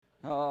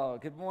Oh,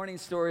 good morning,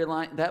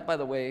 Storyline. That, by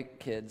the way,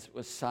 kids,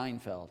 was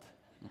Seinfeld,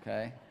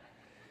 okay?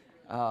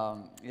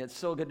 It's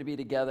so good to be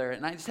together.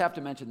 And I just have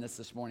to mention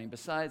this morning.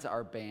 Besides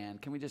our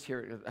band, can we just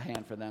hear a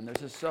hand for them? They're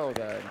just so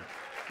good.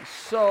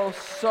 So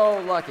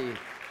lucky.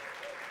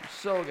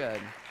 So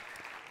good.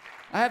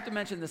 I have to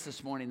mention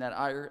this morning that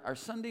our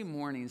Sunday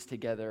mornings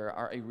together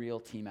are a real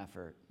team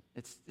effort.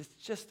 It's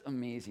just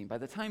amazing. By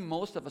the time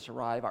most of us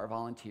arrive, our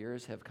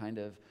volunteers have kind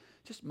of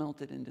just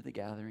melted into the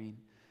gathering.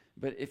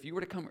 But if you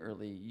were to come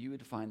early, you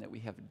would find that we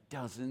have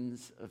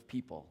dozens of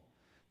people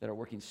that are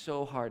working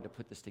so hard to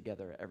put this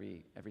together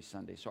every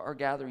Sunday. So our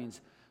gatherings,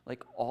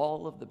 like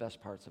all of the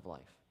best parts of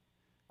life,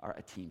 are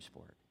a team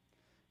sport.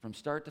 From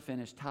start to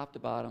finish, top to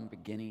bottom,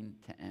 beginning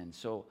to end.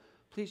 So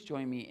please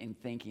join me in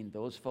thanking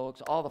those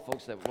folks, all the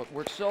folks that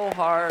work so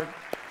hard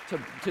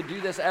to do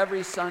this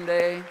every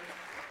Sunday.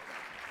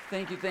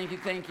 Thank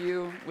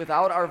you.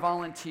 Without our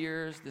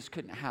volunteers, this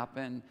couldn't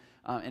happen.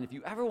 And if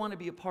you ever want to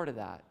be a part of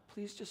that,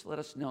 please just let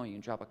us know. You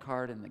can drop a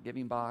card in the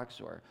giving box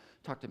or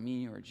talk to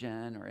me or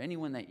Jen or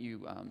anyone that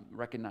you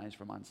recognize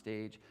from on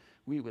stage.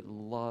 We would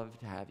love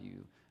to have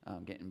you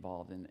get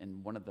involved in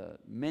one of the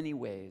many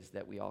ways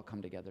that we all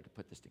come together to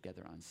put this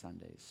together on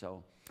Sundays.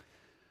 So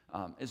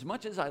as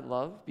much as I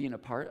love being a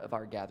part of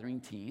our gathering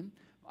team,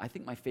 I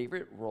think my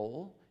favorite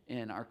role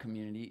in our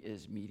community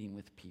is meeting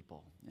with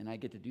people. And I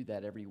get to do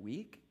that every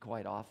week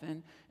quite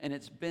often. And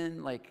it's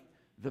been like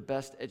the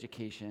best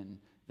education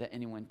that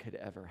anyone could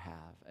ever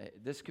have.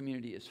 This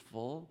community is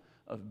full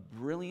of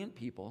brilliant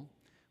people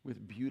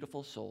with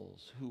beautiful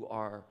souls who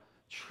are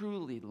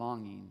truly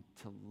longing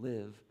to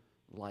live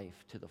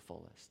life to the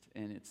fullest.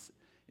 And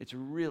it's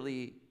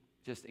really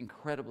just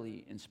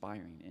incredibly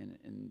inspiring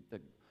and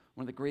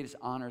one of the greatest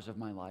honors of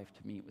my life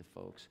to meet with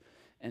folks.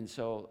 And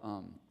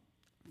so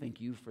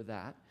thank you for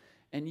that.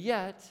 And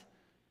yet,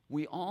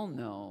 we all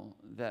know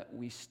that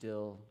we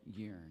still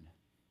yearn.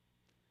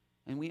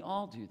 And we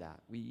all do that.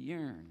 We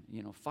yearn.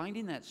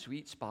 Finding that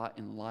sweet spot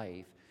in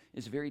life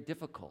is very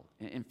difficult.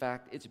 In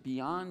fact, it's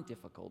beyond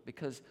difficult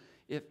because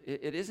if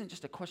it isn't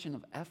just a question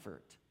of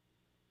effort.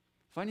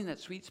 Finding that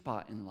sweet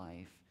spot in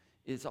life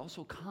is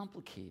also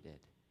complicated.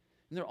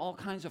 And there are all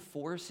kinds of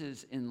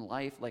forces in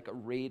life like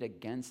arrayed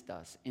against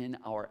us in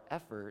our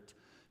effort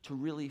to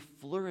really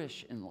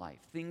flourish in life.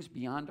 Things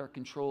beyond our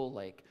control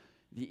like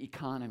the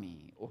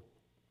economy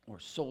or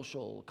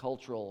social,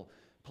 cultural,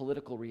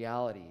 political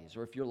realities,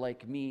 or if you're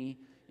like me,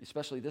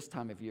 especially this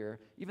time of year,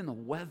 even the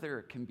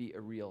weather can be a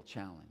real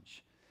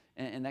challenge.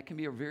 And that can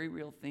be a very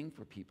real thing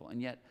for people.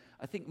 And yet,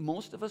 I think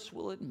most of us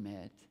will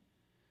admit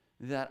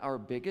that our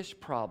biggest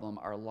problem,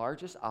 our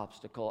largest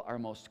obstacle, our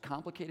most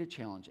complicated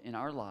challenge in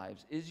our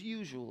lives is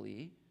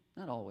usually,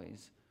 not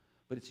always,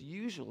 but it's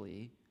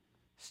usually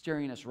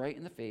staring us right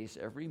in the face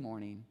every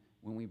morning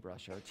when we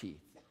brush our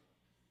teeth,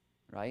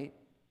 right?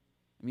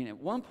 I mean, at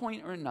one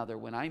point or another,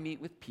 when I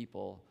meet with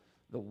people,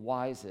 the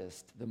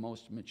wisest, the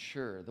most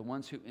mature, the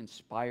ones who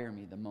inspire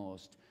me the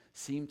most,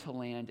 seem to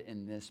land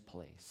in this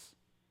place.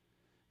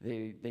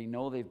 They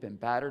know they've been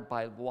battered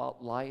by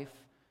life,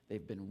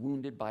 they've been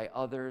wounded by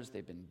others,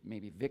 they've been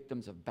maybe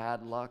victims of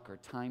bad luck or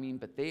timing,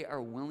 but they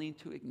are willing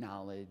to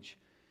acknowledge,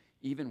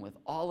 even with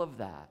all of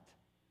that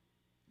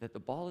the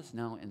ball is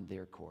now in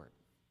their court.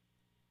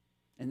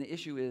 And the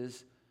issue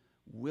is,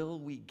 will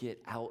we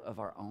get out of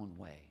our own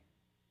way?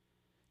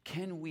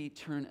 Can we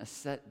turn a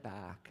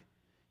setback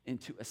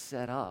into a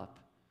setup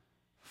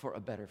for a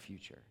better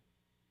future?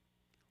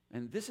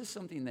 And this is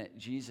something that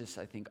Jesus,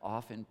 I think,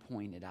 often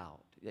pointed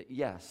out. That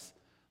yes,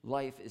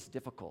 life is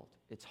difficult,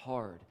 it's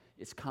hard,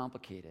 it's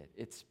complicated,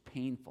 it's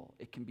painful,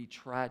 it can be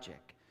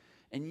tragic.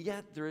 And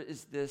yet there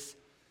is this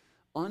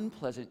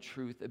unpleasant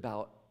truth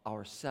about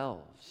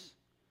ourselves.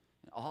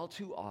 And all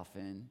too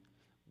often,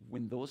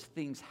 when those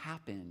things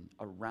happen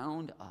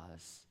around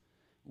us,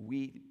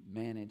 we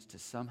manage to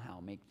somehow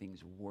make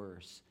things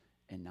worse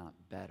and not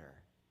better.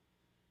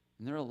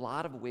 And there are a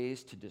lot of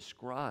ways to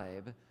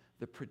describe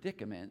the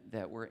predicament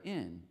that we're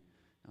in.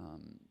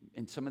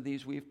 And some of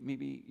these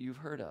maybe you've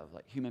heard of,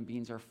 like human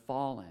beings are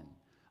fallen.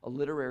 A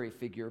literary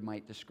figure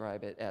might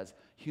describe it as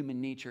human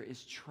nature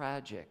is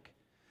tragic.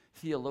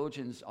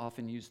 Theologians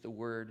often use the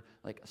word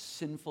like a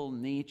sinful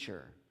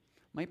nature.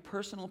 My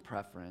personal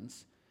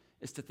preference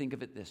is to think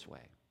of it this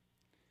way.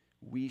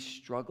 We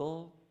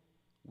struggle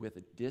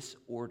with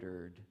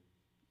disordered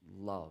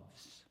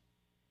loves.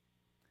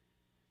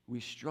 We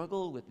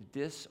struggle with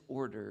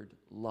disordered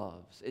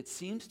loves. It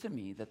seems to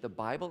me that the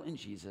Bible and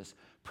Jesus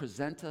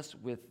present us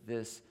with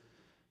this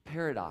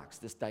paradox,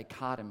 this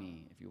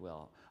dichotomy, if you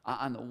will.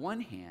 On the one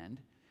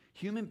hand,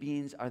 human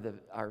beings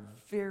are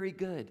very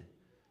good.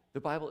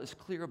 The Bible is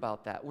clear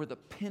about that. We're the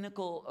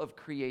pinnacle of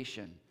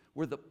creation.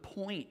 We're the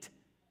point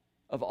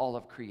of all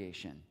of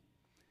creation.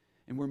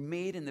 And we're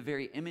made in the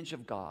very image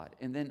of God.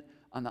 And then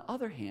on the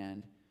other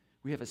hand,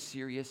 we have a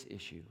serious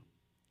issue,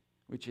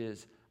 which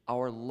is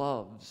our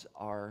loves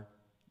are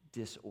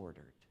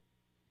disordered.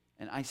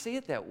 And I say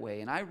it that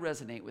way, and I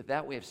resonate with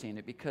that way of saying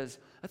it because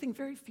I think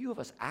very few of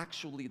us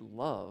actually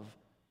love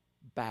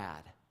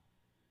bad,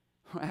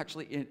 or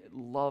actually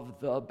love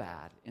the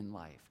bad in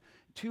life.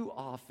 Too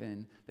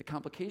often, the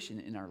complication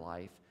in our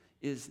life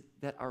is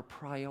that our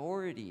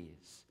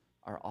priorities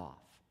are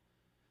off.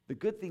 The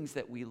good things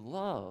that we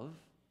love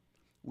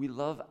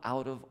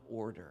out of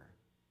order.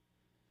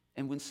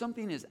 And when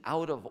something is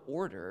out of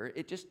order,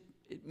 it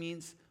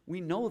means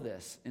we know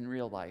this in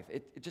real life.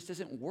 It just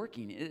isn't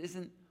working. It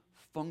isn't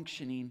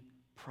functioning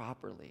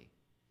properly.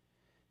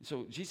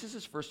 So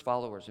Jesus' first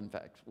followers, in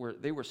fact,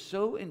 they were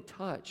so in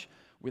touch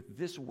with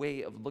this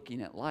way of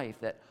looking at life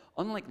that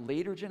unlike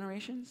later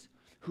generations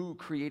who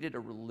created a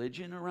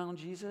religion around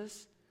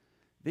Jesus,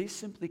 they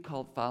simply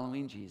called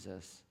following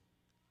Jesus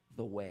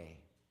the way.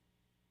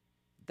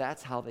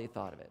 That's how they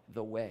thought of it,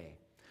 the way.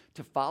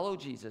 To follow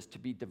Jesus, to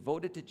be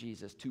devoted to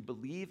Jesus, to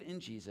believe in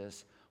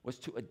Jesus was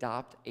to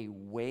adopt a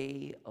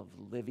way of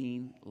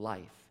living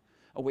life,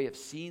 a way of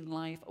seeing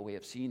life, a way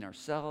of seeing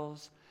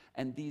ourselves.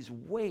 And these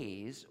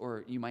ways,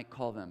 or you might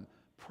call them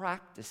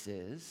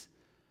practices,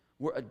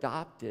 were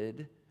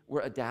adapted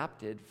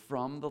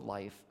from the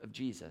life of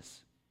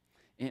Jesus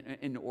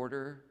in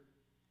order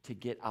to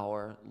get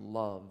our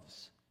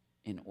loves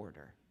in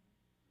order.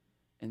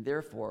 And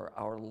therefore,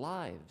 our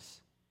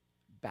lives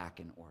back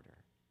in order.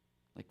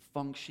 Like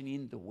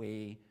functioning the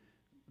way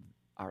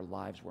our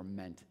lives were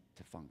meant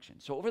to function.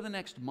 So over the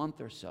next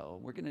month or so,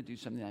 we're going to do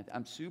something that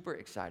I'm super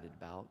excited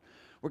about.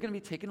 We're going to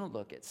be taking a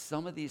look at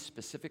some of these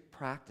specific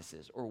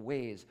practices or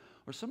ways,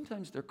 or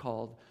sometimes they're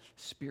called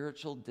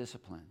spiritual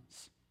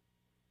disciplines.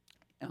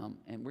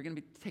 And we're going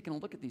to be taking a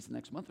look at these the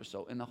next month or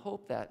so in the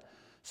hope that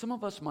some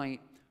of us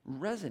might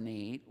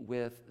resonate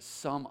with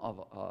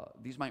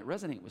these might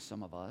resonate with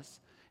some of us,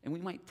 and we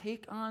might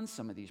take on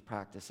some of these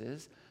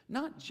practices,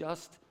 not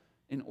just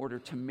in order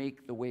to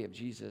make the way of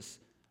Jesus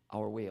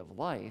our way of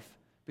life,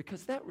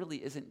 because that really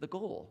isn't the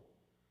goal.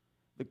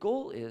 The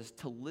goal is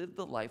to live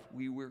the life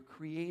we were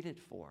created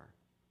for.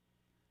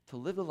 To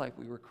live the life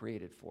we were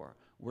created for,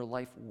 where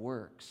life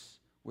works,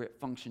 where it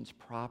functions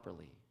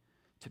properly,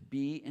 to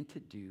be and to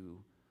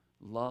do,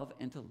 love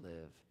and to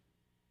live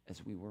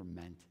as we were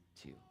meant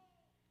to.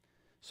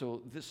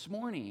 So this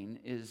morning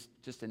is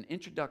just an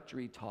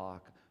introductory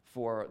talk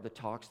for the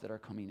talks that are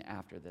coming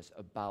after this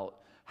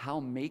about how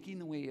making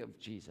the way of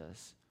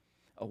Jesus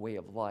a way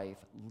of life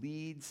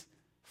leads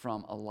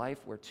from a life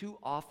where too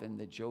often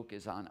the joke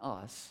is on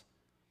us,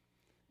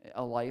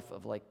 a life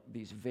of like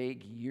these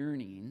vague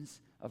yearnings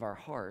of our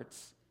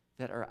hearts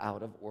that are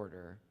out of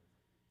order,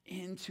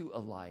 into a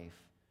life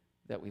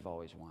that we've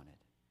always wanted.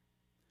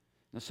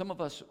 Now, some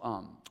of us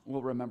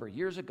will remember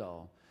years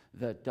ago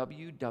the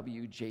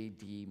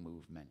WWJD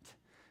movement.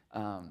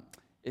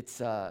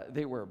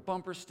 They were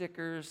bumper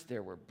stickers,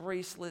 there were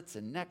bracelets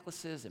and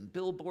necklaces and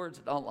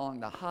billboards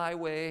along the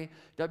highway.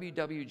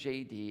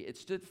 WWJD, it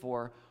stood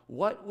for,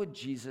 what would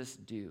Jesus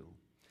do?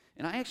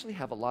 And I actually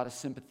have a lot of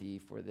sympathy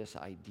for this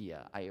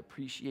idea. I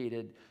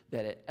appreciated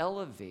that it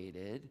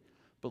elevated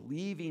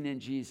believing in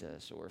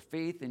Jesus or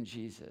faith in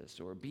Jesus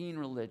or being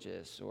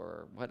religious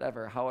or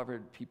whatever,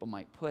 however people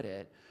might put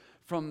it,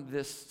 from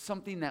this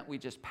something that we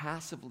just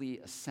passively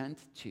assent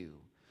to,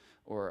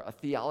 or a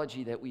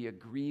theology that we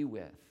agree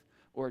with,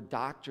 or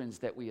doctrines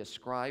that we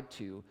ascribe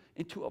to,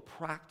 into a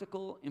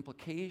practical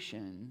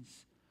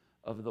implications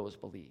of those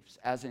beliefs,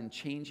 as in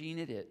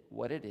changing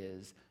what it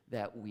is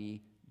that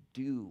we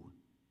do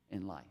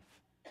in life.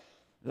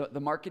 The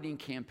marketing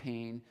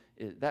campaign,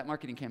 that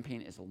marketing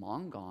campaign is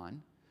long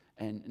gone,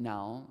 and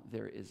now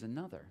there is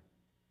another.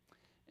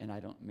 And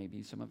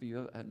maybe some of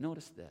you have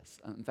noticed this.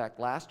 In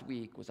fact, last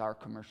week was our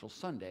commercial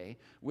Sunday,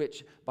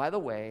 which, by the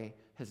way,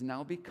 has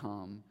now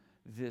become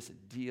this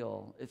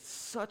deal. It's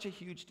such a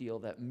huge deal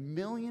that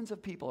millions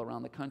of people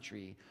around the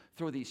country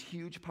throw these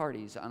huge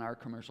parties on our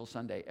commercial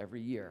Sunday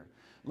every year.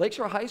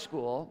 Lakeshore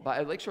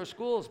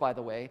Schools, by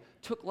the way,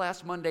 took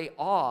last Monday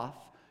off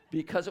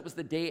because it was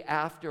the day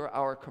after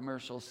our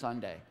commercial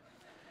Sunday.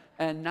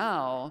 And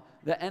now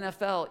the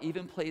NFL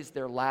even plays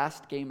their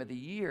last game of the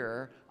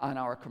year on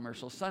our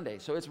commercial Sunday.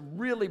 So it's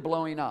really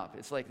blowing up.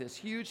 It's like this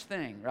huge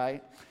thing,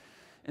 right?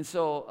 And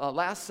so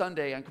last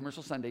Sunday, on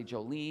Commercial Sunday,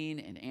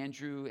 Jolene and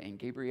Andrew and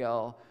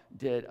Gabrielle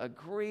did a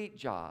great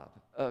job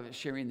of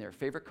sharing their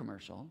favorite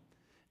commercial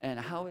and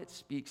how it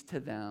speaks to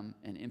them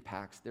and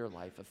impacts their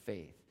life of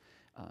faith.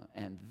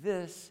 And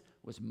this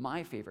was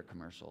my favorite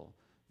commercial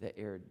that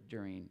aired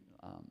during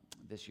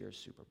this year's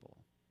Super Bowl.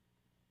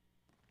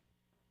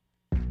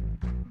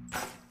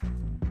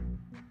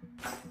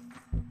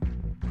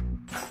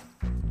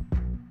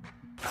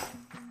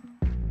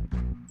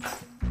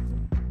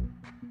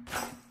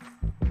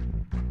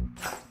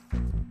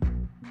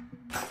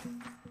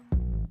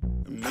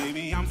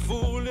 Maybe I'm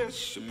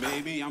foolish, or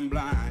maybe I'm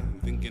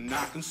blind, thinking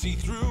I can see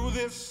through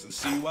this and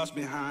see what's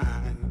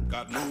behind.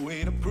 Got no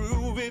way to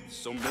prove it,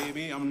 so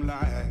maybe I'm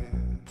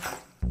lying.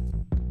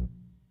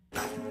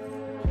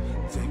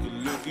 Take a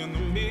look in the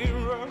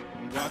mirror,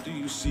 what do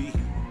you see?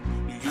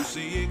 Do you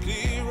see it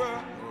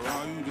clearer, or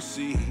are you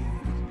deceived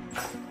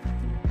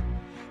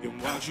in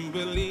what you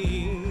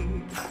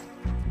believe?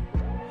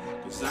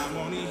 'Cause I'm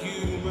only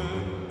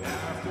human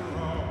after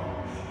all.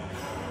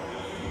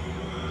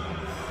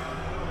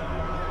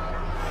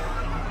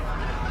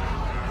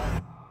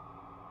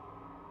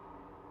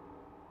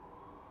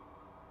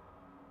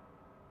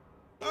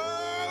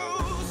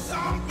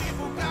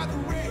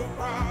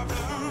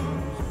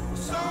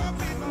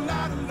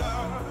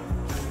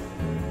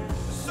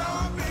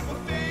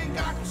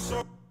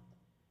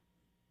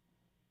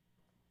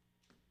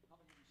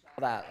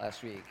 that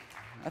last week.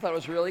 I thought it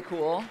was really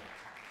cool.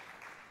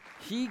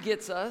 He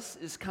Gets Us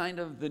is kind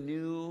of the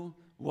new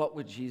what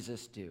would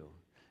Jesus do?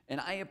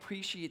 And I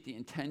appreciate the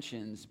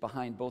intentions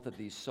behind both of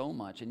these so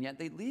much, and yet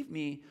they leave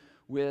me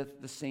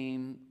with the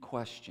same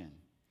question.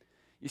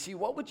 You see,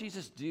 what would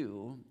Jesus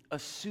do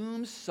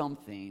assumes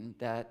something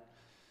that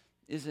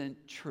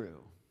isn't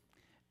true.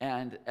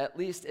 And at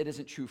least it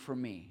isn't true for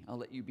me. I'll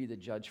let you be the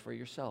judge for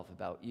yourself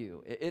about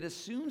you. It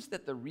assumes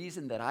that the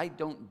reason that I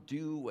don't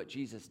do what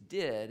Jesus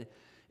did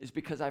is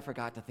because I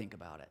forgot to think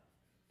about it.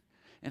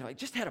 And if I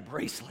just had a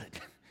bracelet,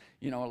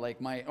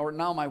 like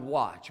my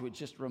watch would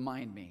just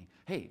remind me,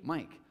 hey,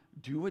 Mike,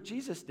 do what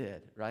Jesus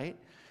did, right?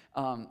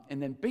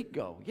 And then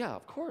bingo, yeah,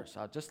 of course,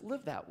 I'll just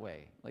live that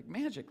way, like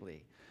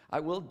magically. I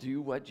will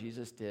do what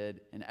Jesus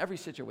did in every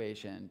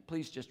situation.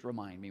 Please just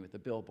remind me with the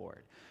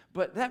billboard.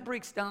 But that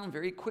breaks down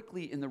very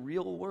quickly in the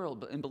real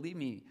world. And believe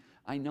me,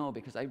 I know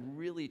because I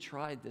really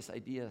tried this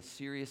idea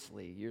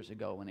seriously years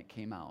ago when it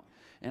came out.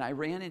 And I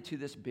ran into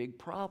this big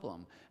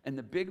problem. And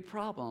the big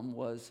problem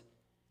was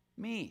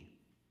me.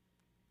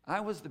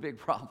 I was the big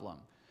problem.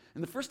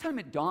 And the first time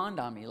it dawned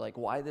on me, like,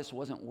 why this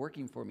wasn't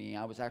working for me,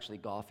 I was actually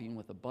golfing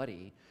with a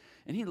buddy,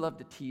 and he loved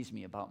to tease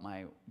me about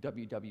my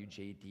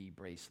WWJD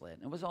bracelet.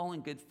 And it was all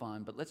in good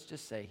fun, but let's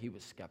just say he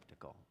was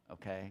skeptical,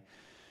 okay?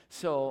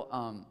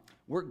 So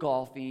we're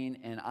golfing,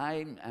 and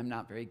I'm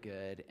not very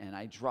good, and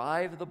I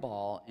drive the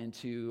ball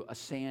into a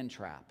sand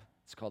trap.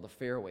 It's called a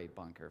fairway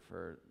bunker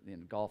for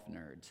golf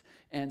nerds.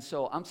 And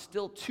so I'm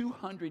still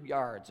 200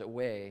 yards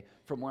away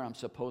from where I'm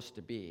supposed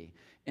to be.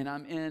 And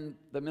I'm in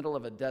the middle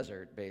of a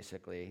desert,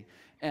 basically.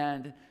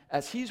 And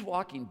as he's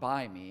walking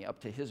by me up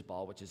to his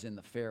ball, which is in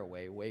the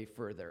fairway way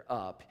further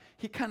up,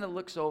 he kind of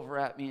looks over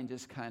at me and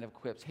just kind of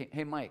quips,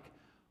 hey, Mike,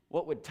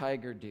 what would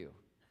Tiger do?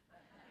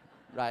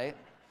 Right?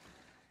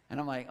 And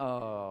I'm like,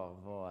 oh,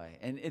 boy.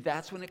 And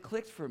that's when it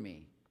clicked for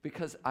me,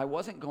 because I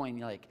wasn't going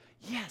like,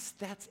 yes,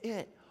 that's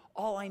it.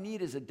 All I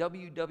need is a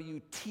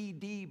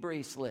WWTD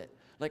bracelet.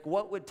 Like,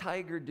 what would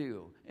Tiger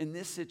do in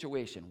this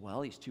situation?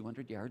 Well, he's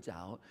 200 yards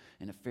out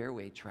in a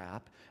fairway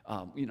trap,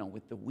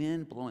 with the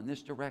wind blowing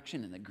this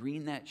direction and the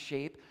green that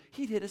shape.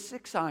 He'd hit a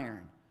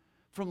 6-iron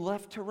from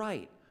left to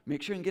right.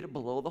 Make sure you can get it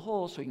below the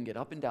hole so he can get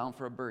up and down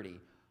for a birdie.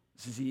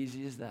 It's as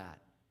easy as that,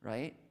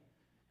 right?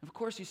 And of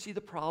course, you see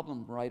the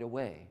problem right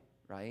away,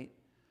 right?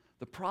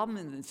 The problem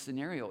in this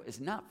scenario is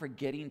not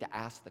forgetting to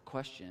ask the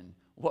question,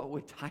 what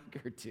would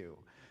Tiger do?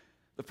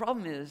 The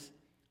problem is,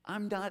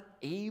 I'm not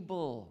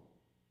able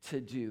to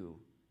do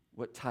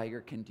what Tiger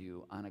can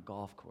do on a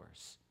golf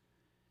course.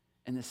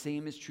 And the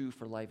same is true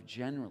for life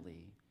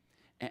generally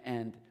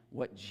and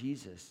what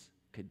Jesus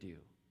could do.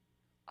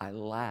 I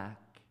lack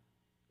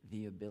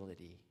the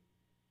ability.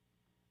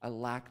 I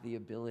lack the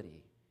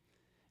ability.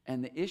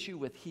 And the issue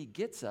with He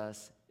Gets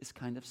Us is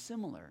kind of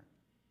similar.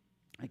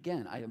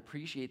 Again, I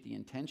appreciate the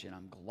intention.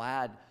 I'm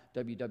glad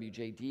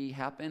WWJD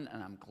happened,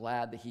 and I'm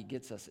glad that He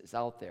Gets Us is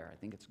out there. I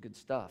think it's good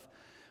stuff.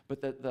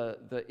 But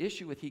the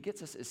issue with He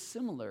Gets Us is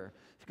similar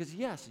because,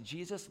 yes,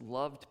 Jesus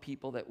loved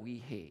people that we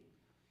hate.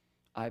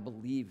 I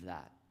believe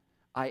that.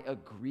 I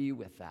agree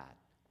with that.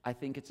 I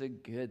think it's a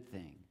good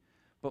thing.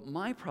 But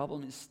my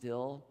problem is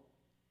still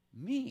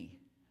me,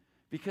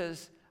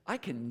 because I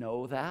can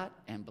know that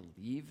and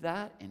believe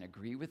that and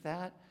agree with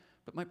that.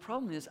 But my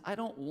problem is I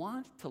don't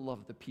want to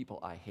love the people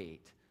I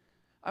hate.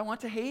 I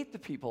want to hate the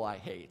people I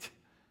hate.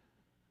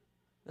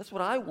 That's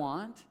what I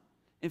want.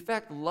 In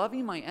fact,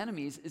 loving my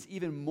enemies is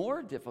even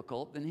more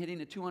difficult than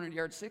hitting a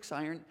 200-yard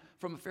 6-iron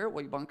from a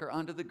fairway bunker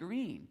onto the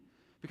green.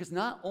 Because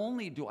not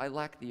only do I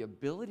lack the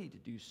ability to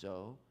do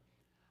so,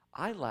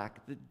 I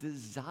lack the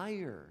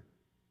desire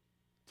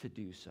to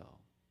do so.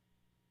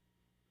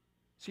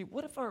 See,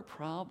 what if our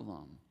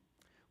problem,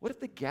 what if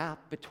the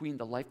gap between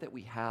the life that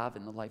we have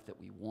and the life that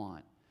we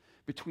want,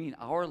 between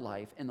our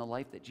life and the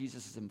life that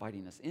Jesus is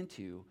inviting us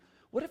into,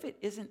 what if it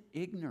isn't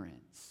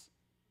ignorance?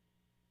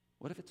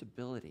 What if it's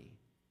ability?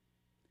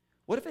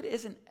 What if it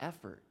isn't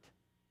effort?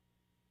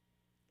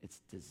 It's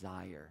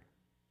desire.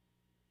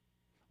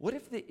 What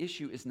if the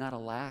issue is not a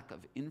lack of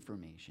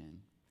information,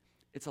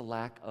 it's a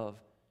lack of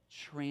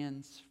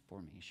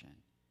transformation?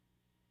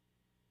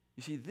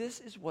 You see,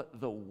 this is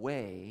what the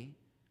way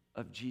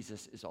of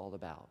Jesus is all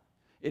about.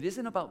 It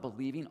isn't about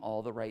believing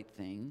all the right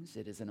things.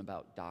 It isn't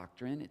about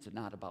doctrine. It's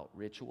not about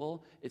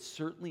ritual. It's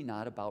certainly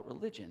not about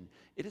religion.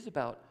 It is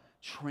about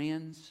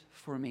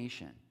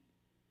transformation.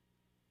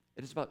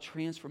 It is about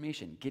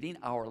transformation, getting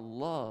our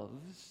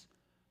loves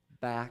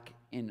back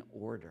in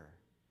order,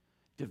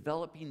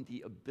 developing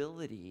the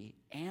ability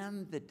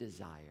and the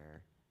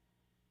desire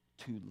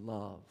to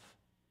love.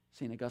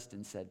 St.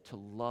 Augustine said, to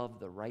love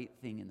the right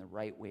thing in the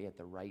right way at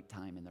the right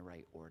time in the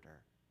right order.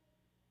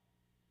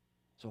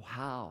 So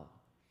how?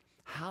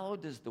 How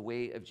does the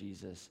way of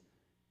Jesus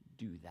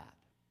do that?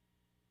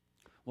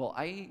 Well,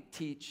 I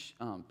teach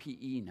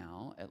PE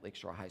now at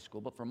Lakeshore High School,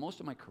 but for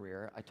most of my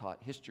career, I taught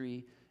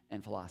history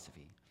and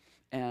philosophy.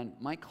 And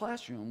my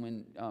classroom,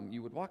 when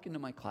you would walk into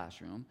my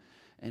classroom,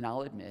 And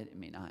I'll admit, it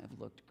may not have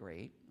looked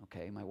great,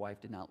 okay? My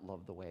wife did not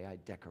love the way I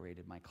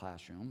decorated my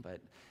classroom, but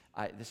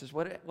this is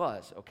what it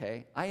was,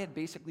 okay? I had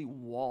basically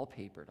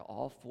wallpapered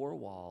all 4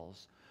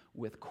 walls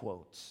with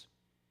quotes.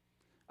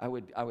 I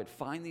would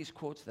find these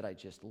quotes that I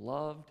just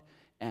loved,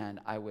 and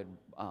I would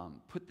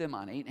put them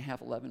on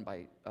 8.5, 11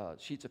 by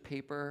sheets of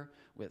paper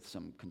with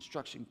some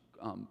construction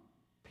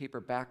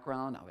paper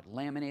background. I would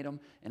laminate them,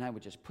 and I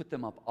would just put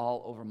them up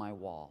all over my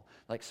wall.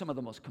 Like some of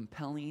the most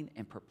compelling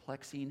and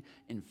perplexing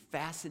and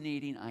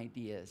fascinating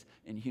ideas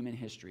in human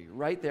history,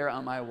 right there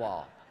on my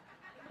wall,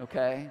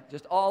 okay?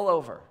 Just all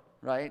over,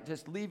 right?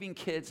 Just leaving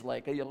kids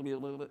like,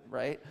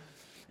 right?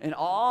 And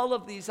all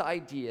of these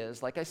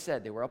ideas, like I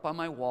said, they were up on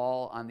my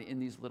wall in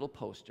these little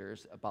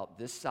posters about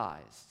this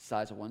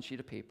size of 1 sheet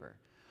of paper,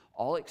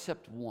 all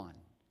except one.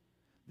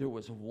 There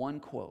was one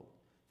quote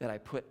that I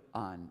put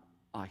on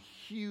a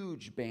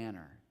huge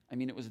banner. I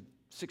mean, it was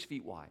 6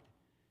 feet wide,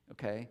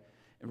 okay?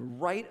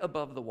 And right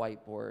above the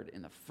whiteboard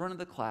in the front of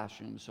the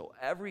classroom, so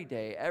every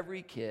day,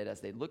 every kid,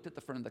 as they looked at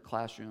the front of the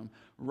classroom,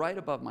 right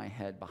above my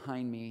head,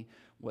 behind me,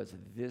 was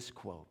this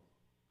quote.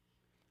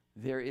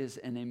 There is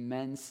an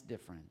immense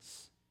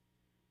difference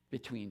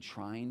between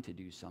trying to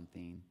do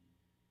something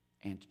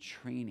and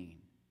training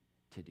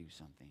to do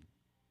something.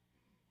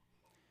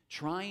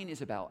 Trying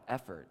is about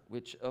effort,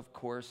 which of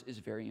course is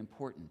very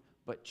important,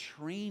 but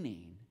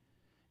training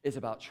is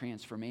about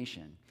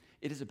transformation.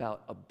 It is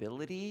about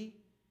ability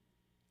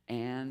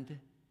and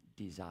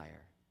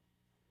desire.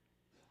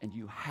 And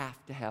you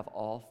have to have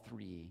all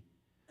 3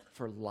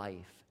 for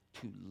life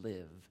to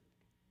live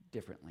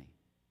differently.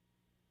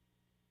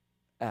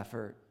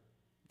 Effort,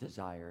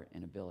 desire,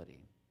 and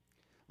ability.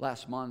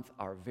 Last month,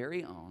 our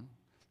very own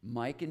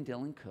Mike and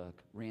Dylan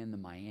Cook ran the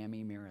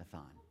Miami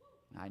Marathon.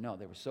 I know,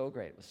 they were so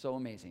great. It was so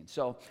amazing.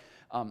 So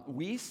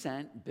we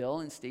sent Bill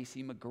and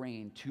Stacy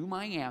McGrain to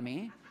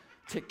Miami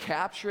to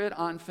capture it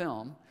on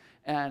film.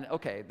 And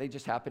okay, they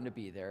just happened to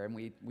be there, and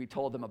we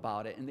told them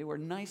about it, and they were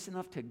nice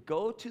enough to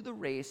go to the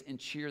race and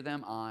cheer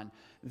them on.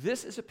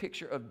 This is a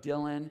picture of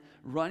Dylan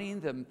running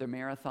the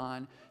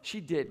marathon. She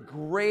did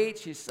great.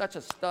 She's such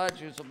a stud.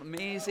 She was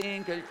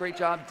amazing. Great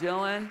job,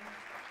 Dylan.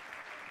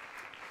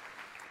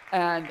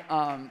 And,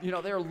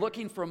 they were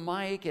looking for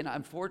Mike, and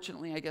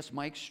unfortunately, I guess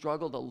Mike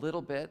struggled a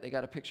little bit. They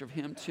got a picture of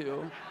him,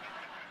 too.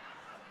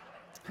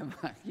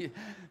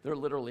 They're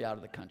literally out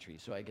of the country,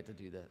 so I get to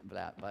do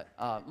that. But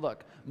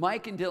look,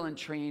 Mike and Dylan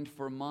trained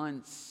for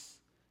months.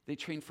 They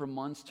trained for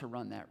months to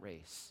run that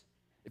race.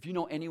 If you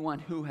know anyone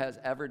who has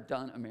ever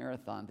done a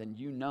marathon, then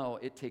you know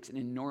it takes an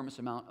enormous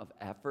amount of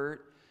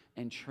effort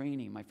and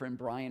training. My friend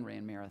Brian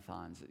ran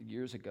marathons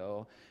years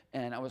ago,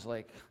 and I was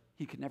like,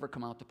 he could never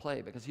come out to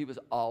play because he was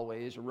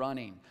always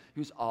running. He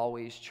was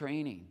always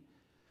training.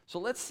 So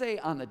let's say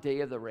on the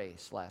day of the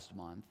race last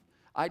month,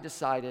 I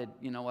decided,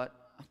 you know what,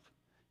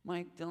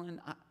 Mike, Dylan,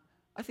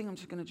 I think I'm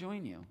just going to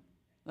join you.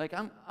 Like,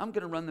 I'm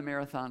going to run the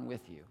marathon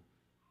with you.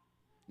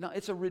 Now,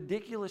 it's a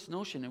ridiculous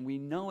notion, and we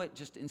know it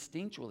just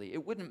instinctually.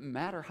 It wouldn't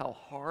matter how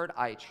hard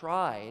I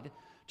tried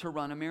to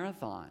run a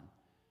marathon.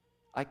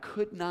 I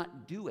could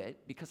not do it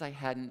because I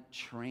hadn't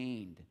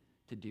trained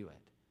to do it.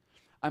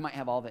 I might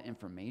have all the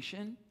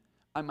information.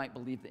 I might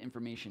believe the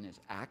information is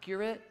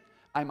accurate.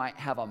 I might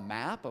have a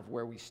map of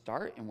where we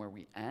start and where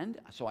we end,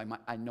 so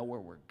I know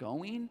where we're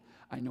going.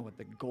 I know what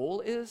the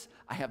goal is.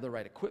 I have the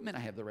right equipment. I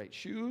have the right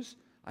shoes.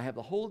 I have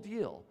the whole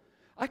deal.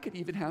 I could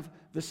even have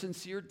the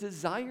sincere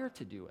desire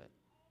to do it.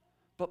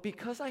 But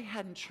because I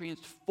hadn't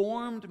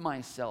transformed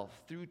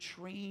myself through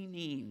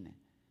training,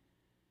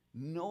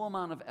 no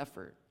amount of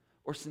effort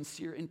or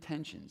sincere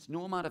intentions,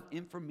 no amount of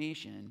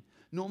information,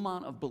 no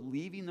amount of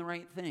believing the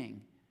right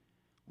thing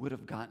would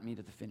have gotten me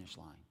to the finish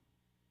line.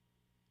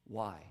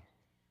 Why?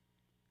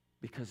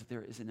 Because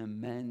there is an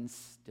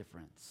immense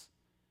difference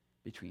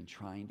between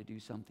trying to do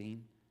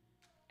something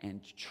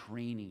and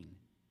training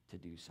to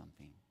do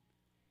something.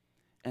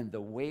 And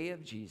the way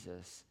of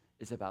Jesus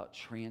is about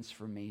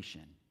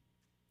transformation.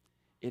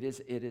 It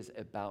is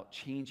about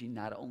changing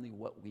not only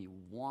what we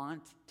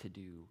want to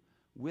do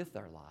with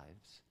our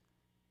lives,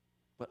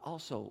 but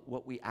also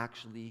what we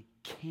actually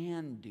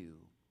can do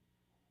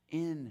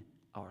in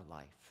our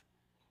life.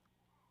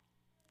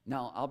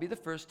 Now, I'll be the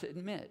first to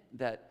admit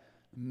that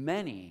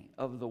many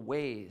of the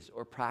ways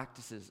or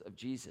practices of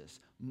Jesus,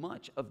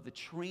 much of the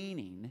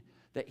training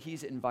that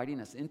he's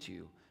inviting us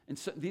into, and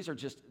so this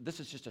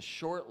is just a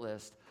short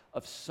list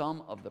of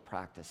some of the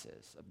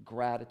practices of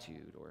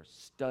gratitude or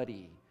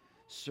study,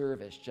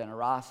 service,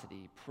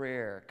 generosity,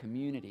 prayer,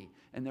 community,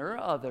 and there are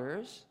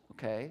others,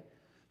 okay?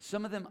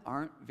 Some of them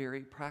aren't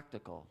very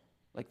practical.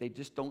 Like, they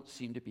just don't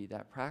seem to be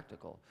that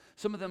practical.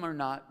 Some of them are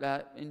not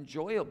that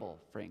enjoyable,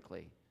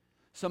 frankly.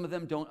 Some of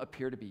them don't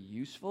appear to be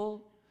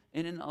useful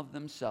in and of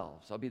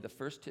themselves. I'll be the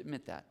first to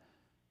admit that.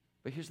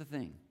 But here's the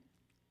thing.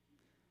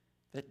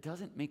 That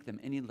doesn't make them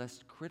any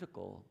less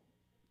critical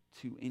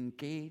to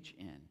engage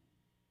in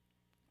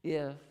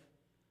if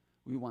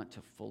we want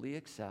to fully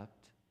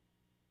accept,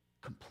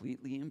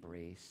 completely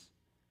embrace,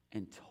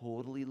 and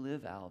totally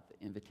live out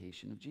the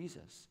invitation of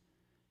Jesus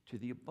to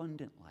the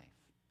abundant life.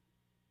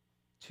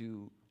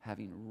 to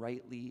having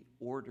rightly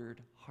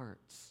ordered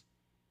hearts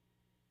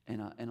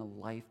and a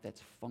life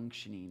that's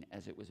functioning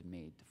as it was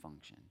made to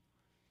function.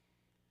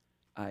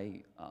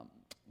 I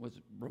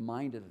was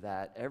reminded of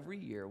that every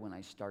year when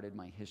I started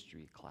my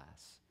history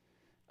class,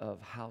 of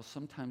how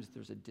sometimes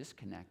there's a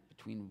disconnect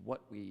between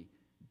what we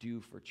do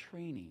for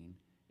training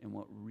and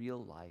what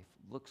real life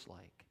looks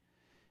like.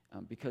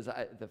 Because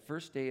the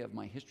first day of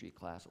my history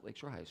class at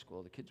Lakeshore High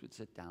School, the kids would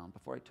sit down.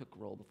 Before I took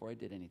roll, before I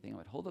did anything, I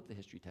would hold up the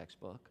history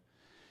textbook,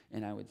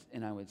 and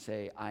I would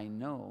say, I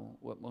know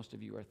what most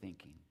of you are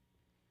thinking,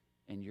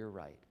 and you're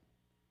right.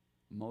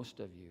 Most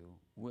of you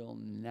will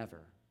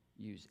never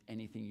use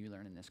anything you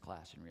learn in this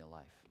class in real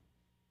life,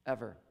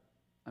 ever.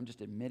 I'm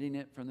just admitting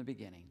it from the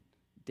beginning.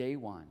 Day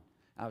one,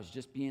 I was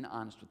just being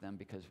honest with them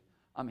because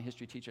I'm a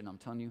history teacher, and I'm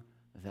telling you,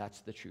 that's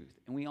the truth.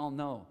 And we all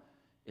know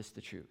it's the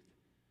truth.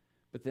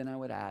 But then I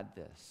would add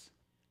this,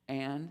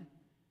 and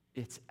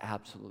it's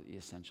absolutely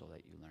essential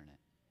that you learn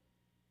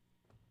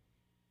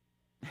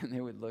it. And they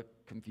would look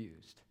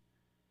confused.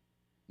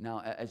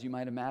 Now, as you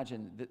might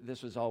imagine,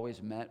 this was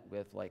always met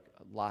with like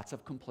lots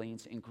of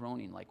complaints and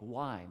groaning, like,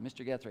 why?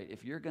 Mr. Gethright,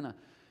 if you're going to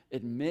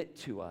admit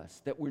to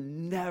us that we're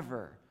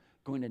never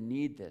going to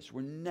need this,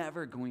 we're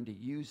never going to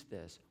use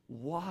this,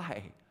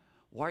 why?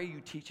 Why are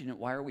you teaching it?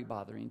 Why are we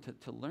bothering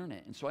to learn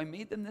it? And so I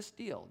made them this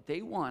deal.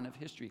 Day one of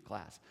history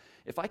class.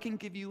 If I can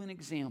give you an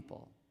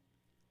example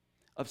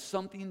of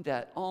something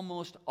that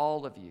almost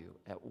all of you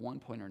at one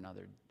point or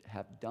another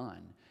have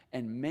done,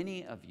 and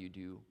many of you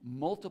do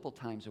multiple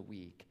times a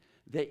week,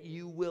 that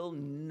you will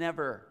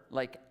never,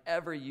 like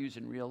ever use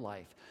in real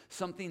life.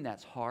 Something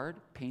that's hard,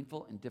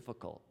 painful, and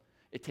difficult.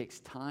 It takes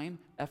time,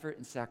 effort,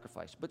 and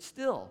sacrifice. But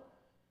still,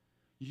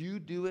 you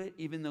do it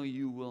even though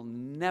you will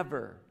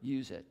never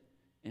use it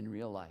in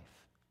real life.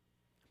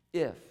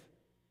 If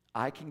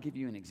I can give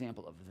you an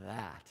example of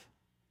that,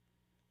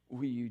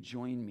 will you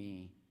join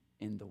me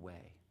in the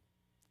way,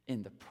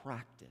 in the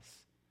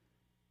practice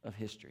of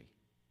history?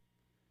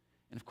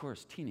 And of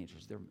course,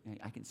 teenagers,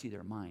 I can see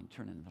their mind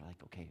turning, and they're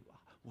like, okay,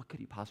 what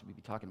could he possibly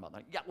be talking about?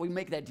 Like, yeah, we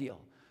make that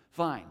deal.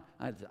 Fine.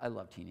 I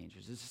love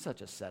teenagers. This is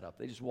such a setup.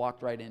 They just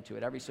walked right into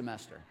it every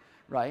semester,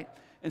 right?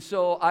 And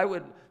so I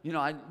would,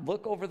 I'd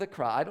look over the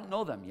crowd. I don't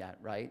know them yet,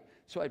 right?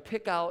 So I'd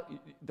pick out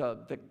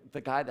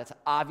the guy that's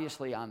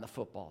obviously on the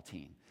football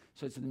team.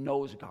 So it's the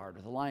nose guard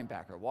or the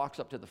linebacker, walks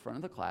up to the front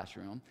of the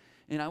classroom,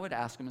 and I would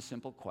ask him a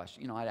simple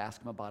question. I'd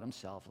ask him about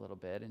himself a little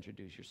bit,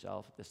 introduce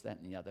yourself, this, that,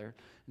 and the other.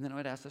 And then I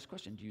would ask this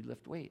question: do you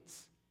lift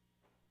weights?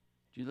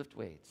 Do you lift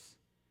weights?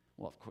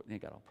 Well, of course, they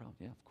got all proud.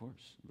 Yeah, of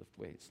course, lift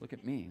weights. Look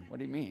at me. What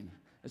do you mean?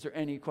 Is there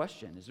any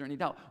question? Is there any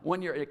doubt?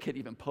 One year, a kid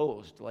even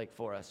posed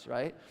for us,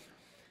 right?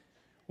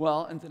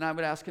 Well, and then I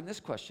would ask him this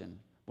question.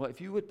 Well,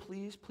 if you would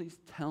please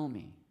tell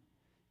me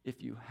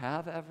if you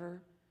have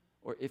ever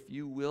or if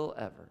you will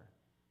ever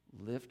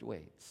lift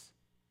weights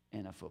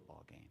in a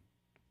football game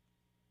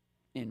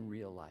in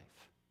real life.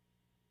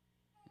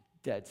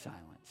 Dead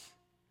silence.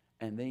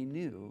 And they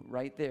knew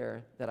right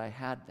there that I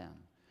had them.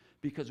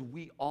 Because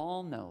we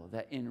all know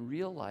that in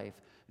real life,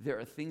 there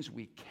are things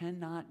we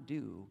cannot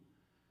do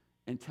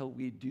until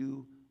we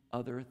do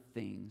other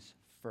things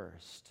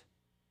first.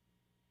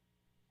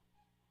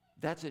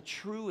 That's a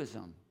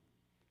truism.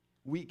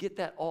 We get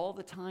that all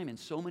the time in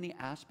so many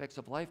aspects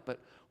of life, but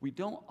we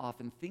don't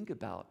often think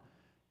about,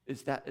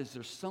 is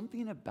there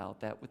something about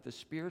that with the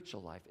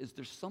spiritual life? Is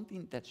there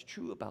something that's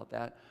true about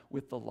that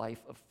with the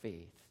life of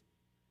faith?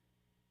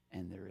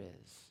 And there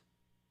is.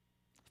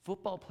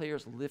 Football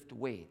players lift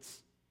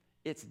weights.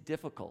 It's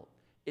difficult.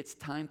 It's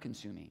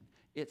time-consuming.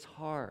 It's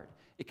hard.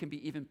 It can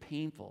be even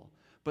painful.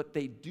 But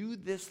they do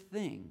this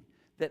thing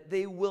that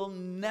they will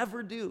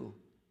never do,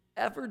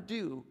 ever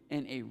do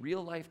in a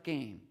real-life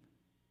game,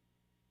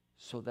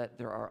 so that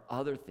there are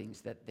other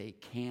things that they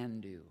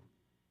can do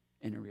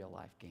in a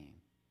real-life game.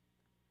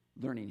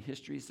 Learning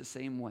history is the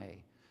same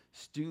way.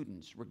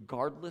 Students,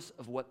 regardless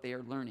of what they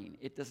are learning,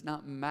 it does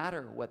not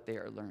matter what they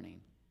are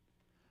learning,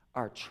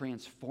 are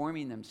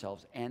transforming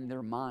themselves and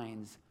their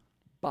minds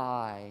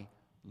by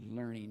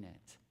learning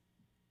it.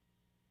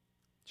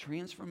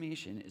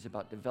 Transformation is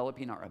about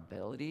developing our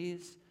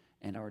abilities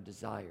and our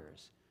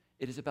desires.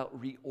 It is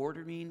about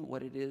reordering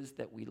what it is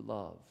that we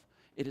love.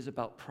 It is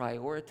about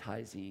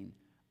prioritizing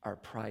our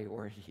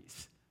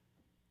priorities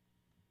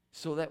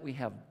so that we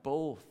have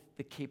both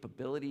the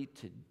capability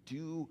to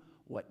do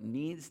what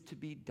needs to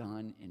be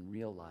done in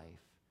real life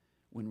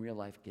when real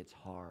life gets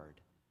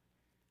hard,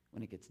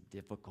 when it gets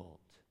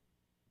difficult,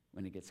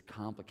 when it gets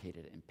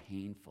complicated and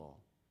painful.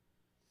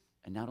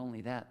 And not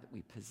only that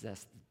we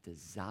possess the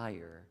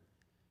desire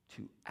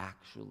to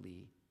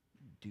actually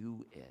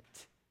do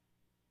it.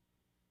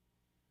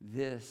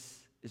 This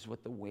is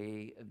what the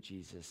way of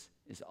Jesus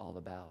is all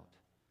about.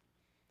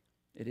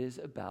 It is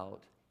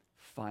about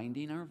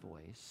finding our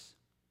voice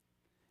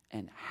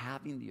and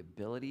having the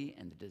ability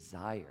and the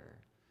desire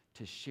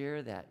to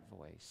share that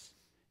voice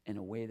in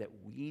a way that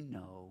we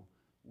know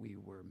we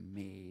were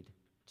made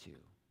to.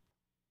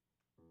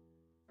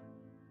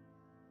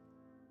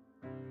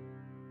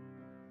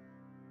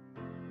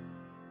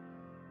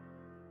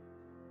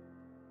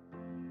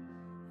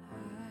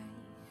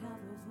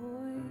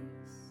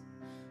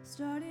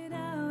 Started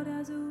out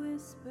as a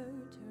whisper,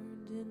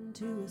 turned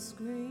into a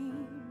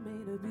scream,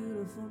 made a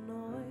beautiful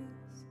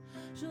noise,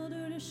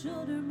 shoulder to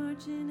shoulder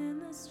marching in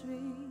the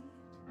street.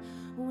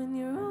 When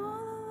you're all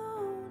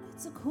alone,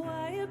 it's a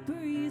quiet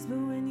breeze, but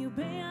when you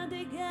band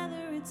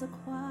together, it's a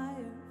choir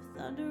of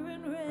thunder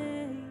and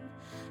rain.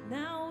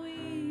 Now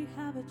we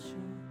have a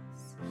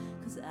choice,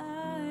 'cause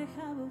I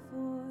have a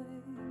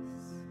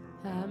voice.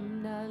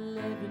 I'm not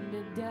living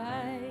to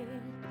die.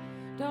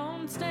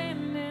 Don't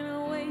stand in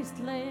a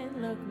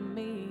wasteland, look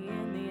me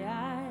in the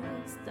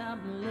eyes. Stop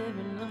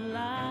living a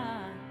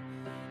lie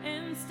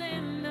and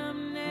stand up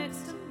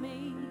next to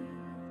me.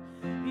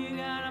 You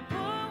gotta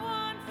put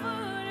one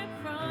foot in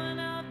front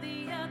of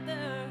the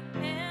other,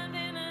 hand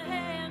in a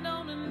hand,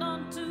 holding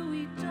on to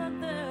each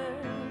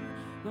other.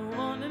 Go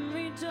on and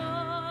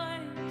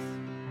rejoice,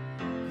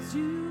 'cause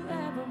you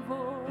have a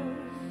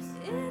voice.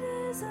 It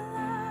is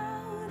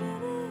loud,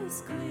 it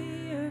is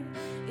clear,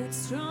 it's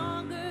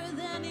stronger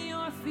than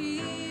your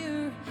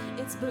fear.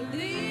 It's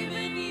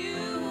believing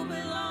you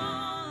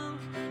belong.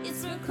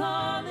 It's for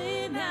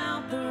calling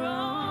out the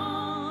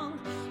wrong.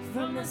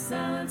 From the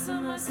silence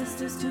of my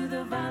sisters to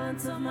the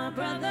violence of my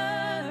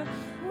brother,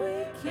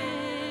 we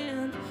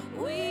can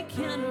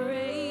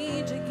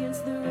rage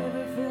against the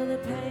river, feel the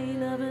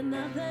pain of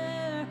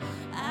another.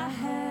 I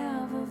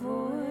have a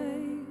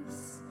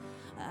voice,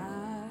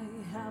 I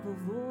have a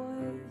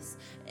voice,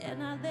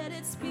 and I let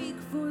it speak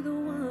for the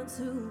ones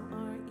who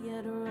aren't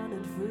yet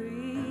running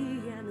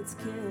free, and it's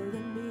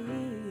killing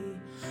me.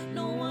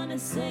 No one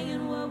is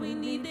saying what we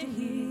need to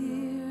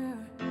hear.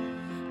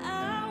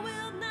 I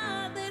will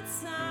not let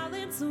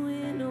silence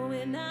win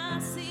when I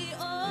see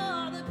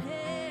all the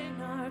pain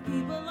our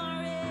people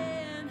are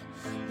in.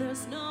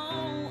 There's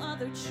no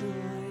other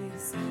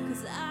choice,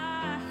 'cause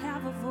I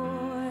have a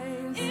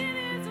voice. It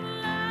is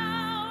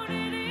loud,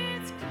 it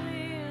is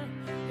clear,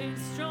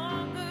 it's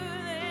stronger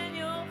than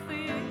your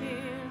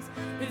fears.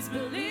 It's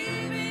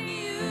believing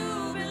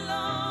you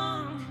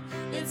belong.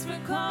 It's for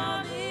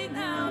calling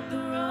out the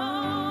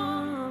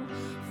wrong.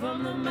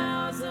 From the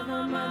mouths of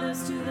our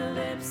mothers to the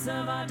lips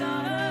of our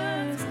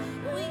daughters,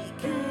 we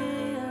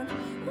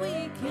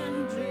can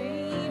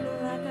dream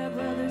like our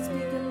brothers,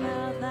 speak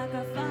aloud like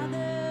our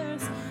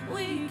fathers.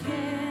 We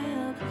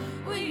can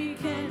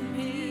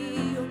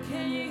heal.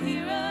 Can you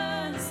hear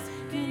us?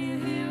 Can you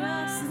hear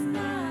us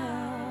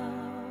now?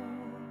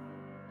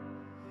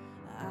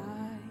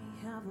 I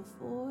have a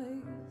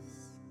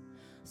voice.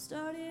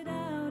 Started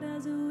out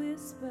as a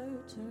whisper,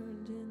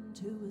 turned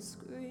into a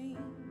scream,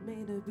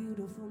 made a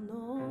beautiful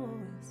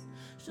noise,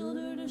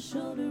 shoulder to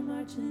shoulder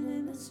marching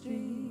in the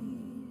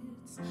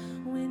streets.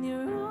 When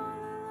you're all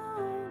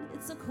alone,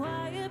 it's a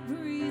quiet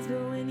breeze,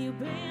 but when you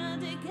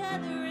band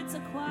together, it's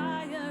a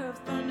choir of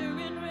thunder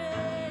and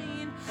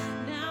rain.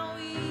 Now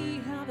we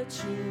have a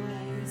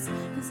choice,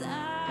 'cause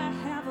I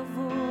have a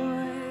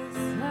voice.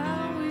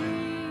 Now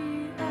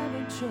we have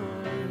a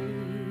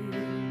choice,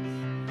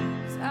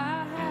 'cause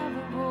I have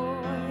a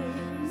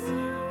voice.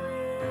 Now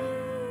we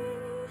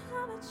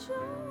have a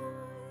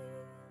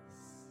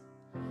choice,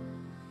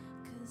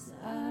 'cause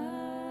I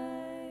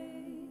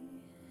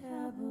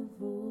have a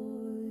voice.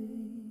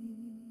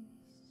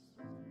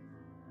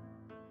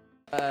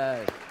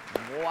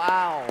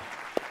 Wow.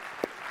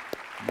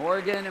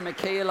 Morgan and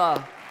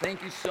Michaela,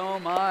 thank you so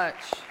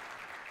much.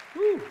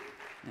 Whew.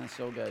 That's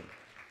so good.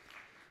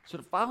 So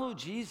to follow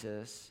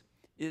Jesus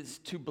is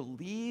to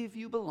believe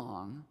you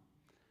belong,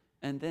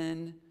 and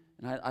then,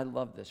 and I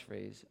love this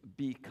phrase,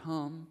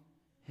 become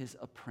his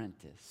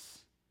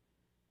apprentice.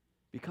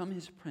 Become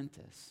his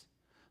apprentice.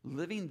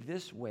 Living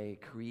this way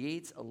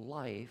creates a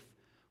life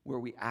where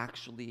we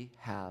actually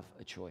have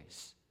a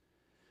choice,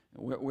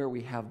 where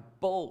we have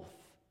both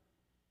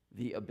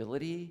the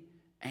ability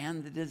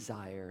and the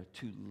desire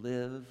to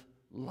live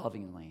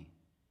lovingly,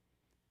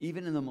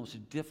 even in the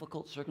most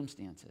difficult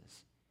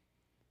circumstances,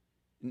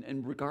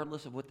 and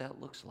regardless of what that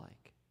looks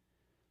like.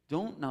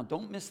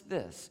 Don't miss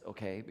this,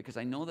 okay? Because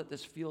I know that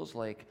this feels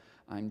like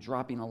I'm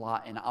dropping a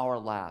lot in our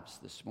laps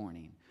this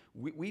morning.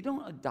 We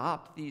don't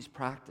adopt these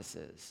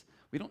practices.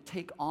 We don't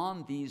take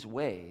on these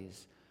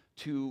ways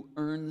to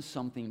earn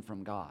something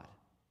from God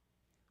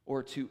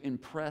or to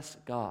impress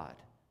God.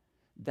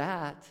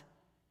 That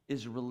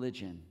is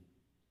religion,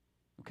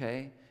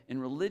 okay? And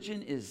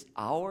religion is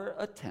our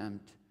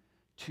attempt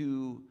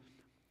to,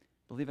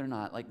 believe it or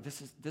not, like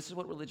this is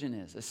what religion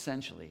is,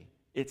 essentially.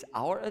 It's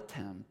our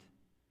attempt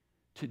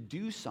to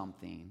do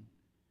something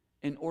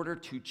in order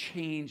to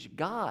change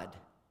God.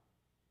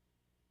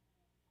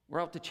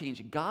 We're out to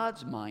change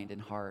God's mind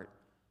and heart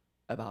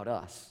about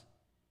us,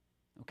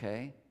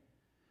 okay?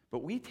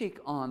 But we take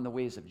on the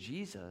ways of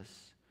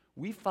Jesus.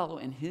 We follow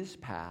in his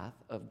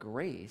path of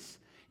grace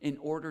in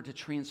order to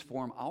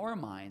transform our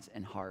minds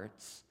and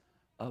hearts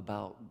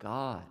about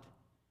God.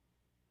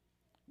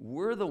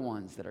 We're the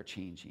ones that are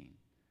changing.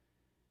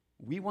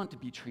 We want to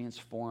be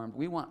transformed.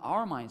 We want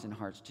our minds and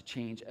hearts to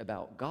change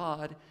about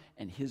God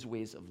and his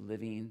ways of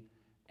living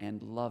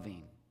and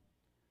loving.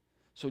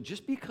 So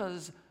just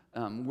because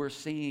we're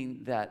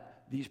saying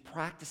that these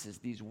practices,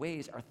 these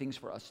ways are things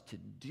for us to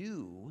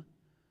do,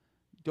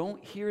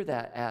 don't hear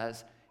that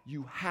as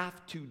you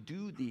have to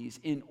do these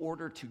in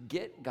order to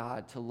get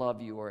God to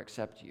love you or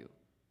accept you.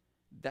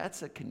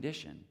 That's a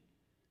condition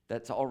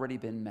that's already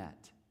been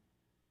met.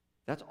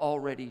 That's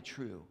already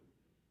true.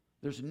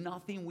 There's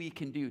nothing we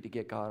can do to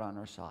get God on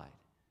our side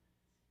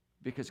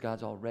because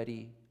God's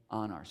already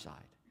on our side.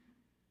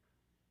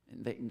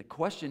 And the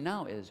question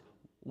now is,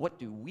 what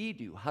do we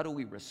do? How do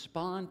we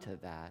respond to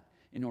that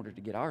in order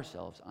to get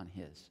ourselves on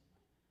his?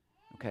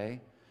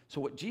 Okay? So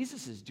what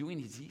Jesus is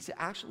doing is he's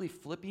actually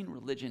flipping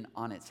religion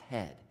on its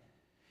head.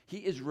 He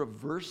is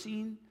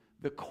reversing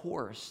the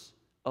course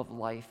of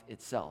life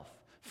itself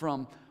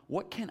from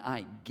what can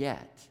I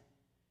get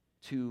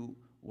to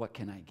what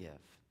can I give?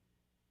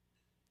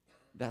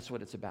 That's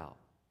what it's about.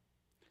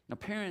 Now,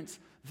 parents,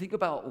 think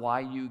about why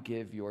you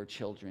give your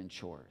children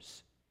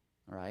chores,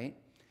 all right?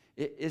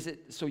 Is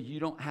it so you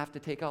don't have to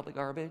take out the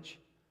garbage?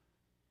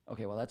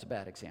 Okay, well, that's a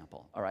bad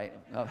example, all right?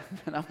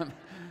 That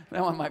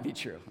one might be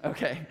true,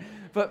 okay?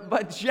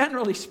 But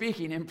generally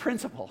speaking, in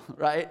principle,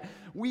 right,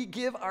 we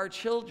give our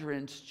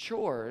children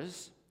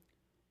chores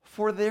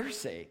for their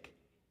sake,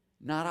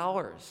 not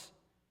ours.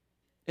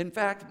 In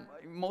fact,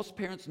 most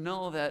parents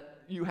know that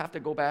you have to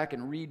go back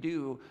and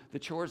redo the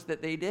chores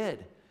that they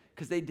did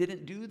because they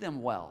didn't do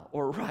them well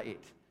or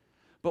right.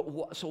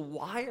 But so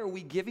why are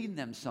we giving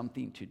them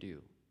something to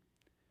do?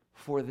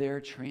 For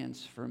their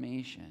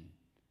transformation.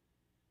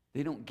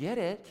 They don't get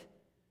it,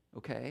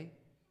 okay?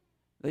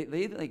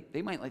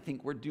 They might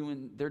think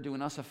they're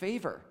doing us a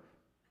favor,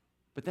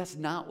 but that's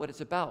not what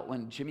it's about.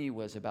 When Jimmy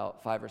was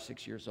about 5 or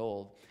 6 years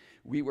old,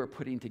 we were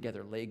putting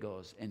together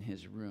Legos in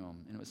his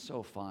room, and it was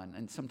so fun.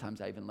 And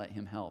sometimes I even let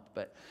him help.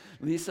 But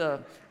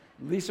Lisa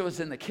was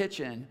in the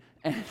kitchen,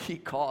 and she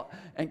called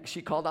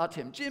out to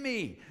him,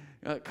 "Jimmy,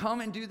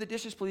 come and do the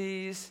dishes,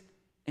 please."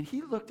 And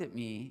he looked at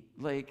me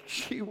like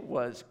she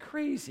was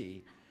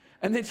crazy.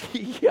 And then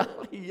he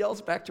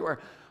yells back to her,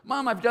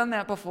 "Mom, I've done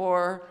that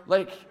before."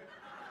 Like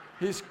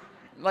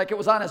it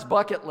was on his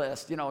bucket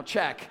list,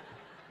 check.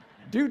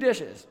 Do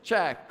dishes,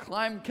 check.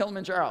 Climb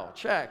Kilimanjaro,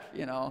 check,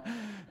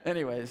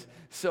 Anyways,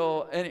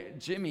 so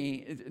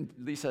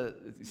Lisa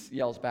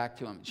yells back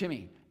to him,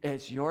 "Jimmy,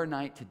 it's your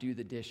night to do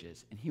the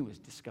dishes." And he was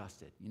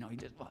disgusted. He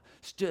just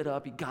stood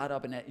up, he got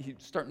up, and he's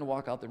starting to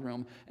walk out the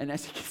room. And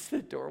as he gets to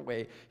the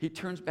doorway, he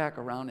turns back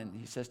around and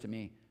he says to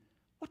me,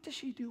 "What does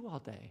she do all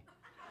day?"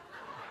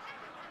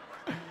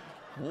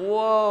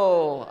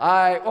 Whoa,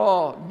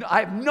 I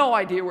have no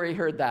idea where he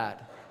heard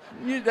that.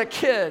 The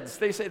kids,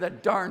 they say the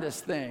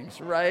darndest things,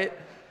 right?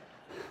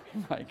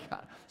 My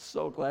God,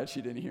 so glad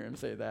she didn't hear him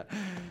say that.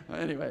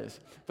 Anyways,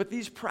 but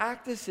these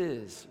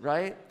practices,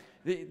 right?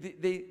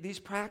 These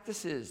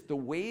practices, the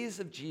ways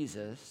of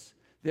Jesus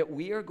that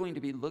we are going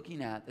to be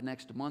looking at the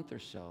next month or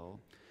so,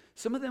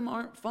 some of them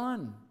aren't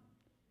fun.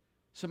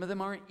 Some of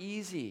them aren't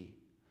easy.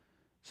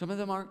 Some of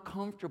them aren't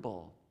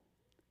comfortable.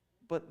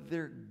 But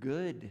they're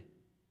good.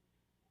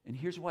 And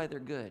here's why they're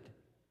good.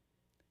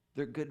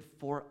 They're good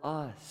for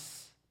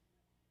us.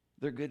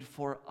 They're good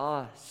for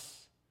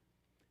us.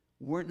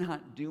 We're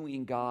not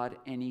doing God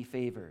any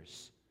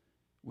favors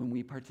when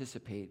we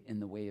participate in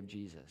the way of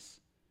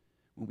Jesus,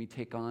 when we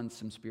take on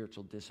some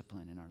spiritual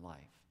discipline in our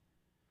life.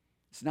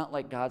 It's not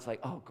like God's like,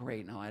 "Oh,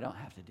 great, no, I don't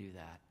have to do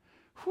that."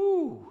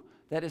 Whew,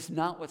 that is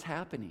not what's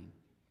happening.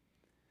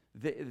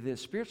 The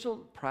spiritual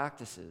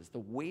practices, the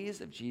ways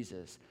of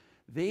Jesus,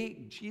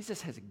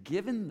 Jesus has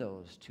given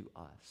those to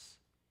us.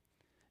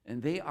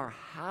 And they are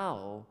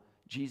how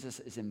Jesus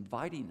is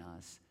inviting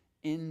us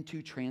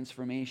into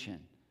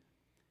transformation,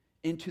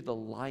 into the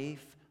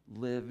life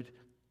lived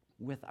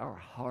with our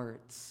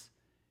hearts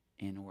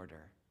in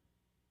order.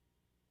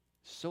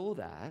 So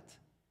that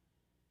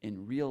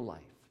in real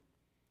life,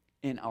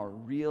 in our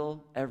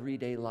real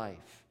everyday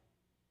life,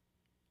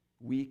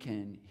 we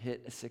can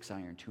hit a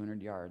 6-iron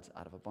 200 yards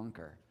out of a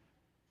bunker.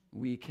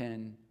 We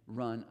can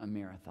run a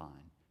marathon.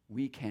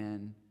 We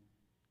can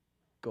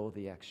go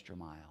the extra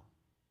mile.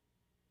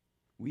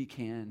 We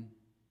can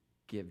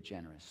give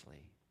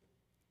generously.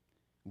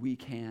 We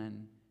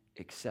can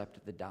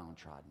accept the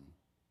downtrodden.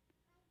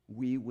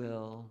 We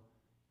will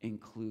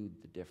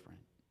include the different.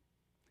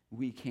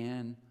 We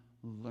can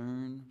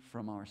learn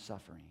from our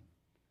suffering.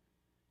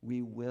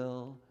 We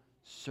will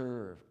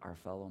serve our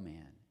fellow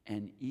man.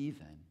 And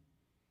even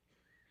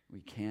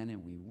we can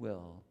and we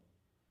will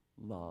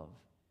love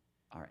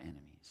our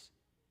enemies.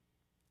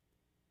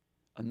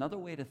 Another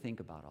way to think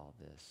about all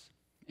this,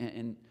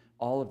 and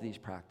all of these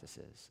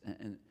practices,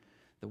 and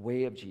the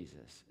way of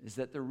Jesus, is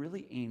that they're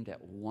really aimed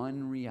at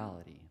one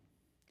reality.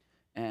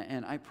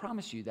 And I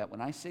promise you that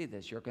when I say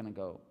this, you're going to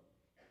go,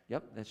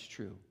 "Yep, that's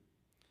true."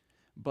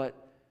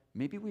 But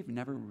maybe we've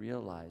never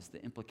realized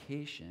the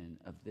implication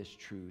of this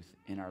truth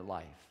in our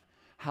life.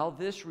 How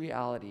this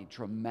reality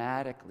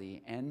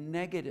dramatically and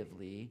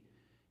negatively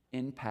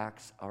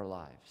impacts our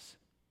lives.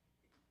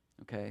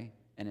 Okay?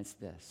 And it's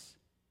this.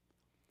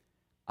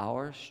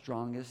 Our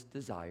strongest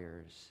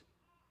desires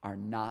are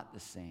not the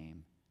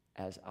same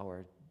as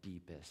our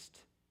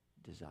deepest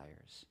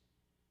desires.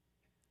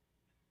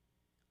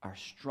 Our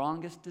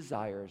strongest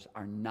desires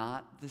are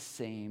not the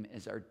same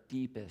as our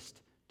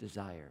deepest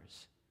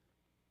desires.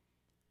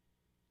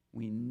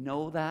 We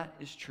know that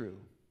is true.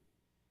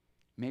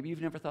 Maybe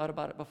you've never thought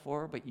about it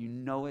before, but you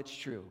know it's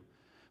true.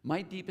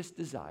 My deepest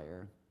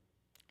desire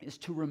is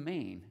to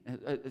remain,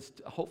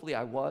 hopefully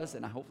I was,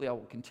 and hopefully I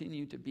will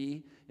continue to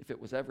be, if it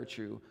was ever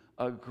true,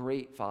 a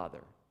great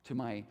father to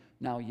my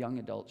now young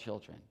adult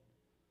children.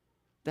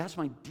 That's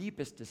my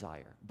deepest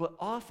desire. But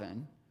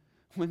often,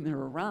 when they're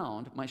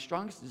around, my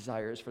strongest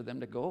desire is for them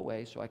to go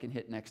away so I can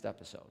hit next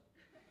episode,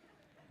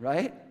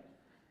 right?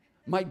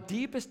 My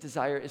deepest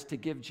desire is to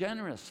give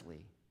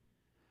generously.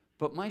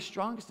 But my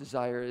strongest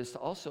desire is to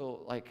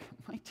also, like,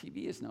 my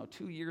TV is now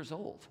 2 years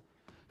old.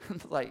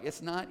 Like,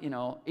 it's not,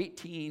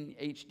 18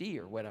 HD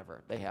or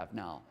whatever they have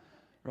now,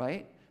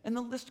 right? And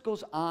the list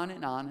goes on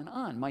and on and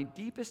on. My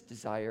deepest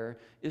desire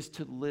is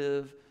to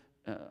live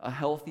a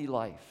healthy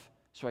life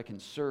so I can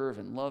serve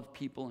and love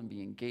people and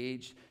be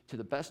engaged to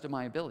the best of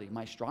my ability.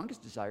 My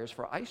strongest desire is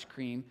for ice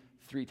cream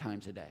 3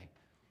 times a day.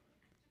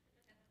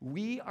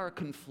 We are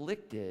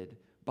conflicted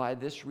by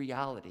this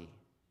reality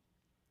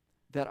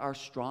that our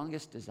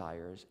strongest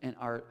desires and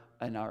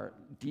our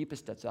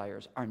deepest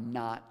desires are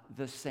not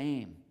the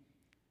same.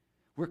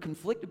 We're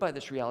conflicted by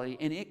this reality,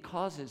 and it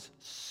causes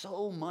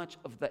so much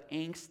of the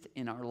angst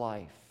in our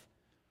life.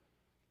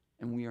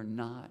 And we are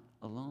not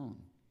alone.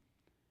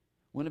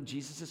 One of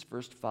Jesus'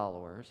 first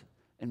followers,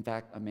 in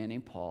fact, a man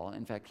named Paul,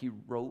 in fact, he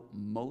wrote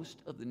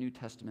most of the New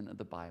Testament of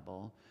the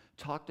Bible,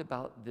 talked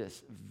about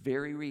this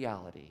very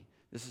reality.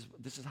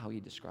 This is how he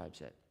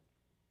describes it.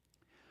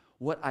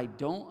 What I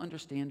don't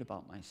understand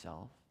about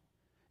myself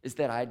is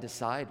that I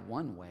decide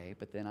one way,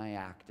 but then I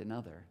act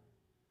another,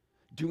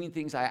 doing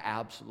things I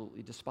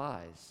absolutely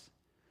despise.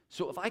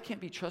 So if I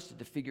can't be trusted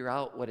to figure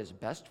out what is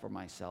best for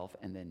myself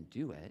and then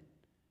do it,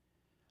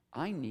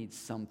 I need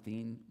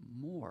something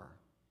more.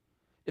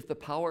 If the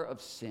power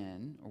of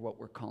sin, or what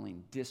we're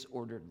calling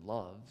disordered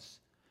loves,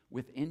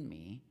 within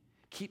me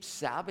keeps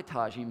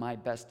sabotaging my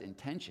best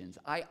intentions,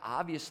 I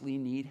obviously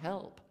need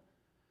help.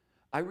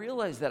 I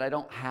realize that I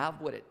don't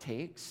have what it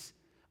takes.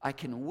 I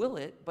can will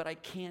it, but I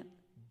can't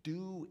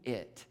do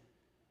it.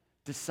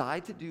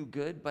 Decide to do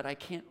good, but I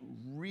can't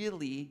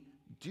really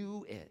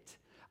do it.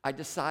 I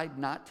decide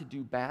not to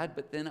do bad,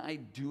 but then I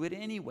do it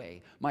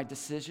anyway. My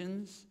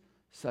decisions,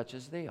 such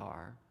as they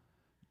are,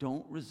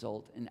 don't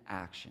result in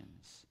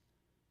actions.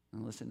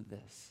 Now listen to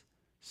this.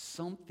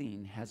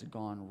 Something has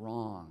gone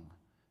wrong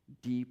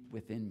deep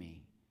within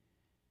me,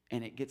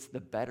 and it gets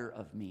the better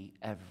of me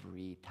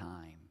every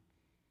time.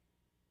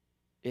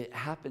 It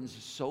happens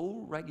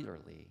so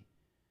regularly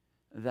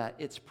that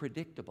it's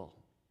predictable.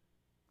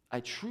 I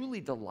truly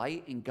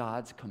delight in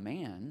God's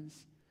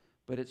commands,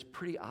 but it's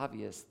pretty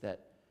obvious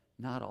that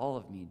not all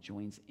of me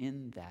joins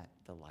in that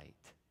delight.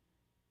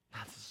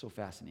 God, this is so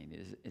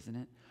fascinating, isn't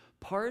it?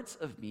 Parts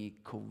of me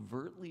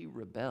covertly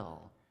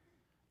rebel,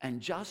 and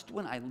just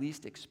when I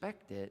least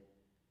expect it,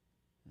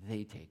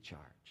 they take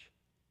charge.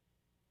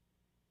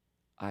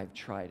 I've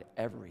tried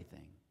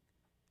everything,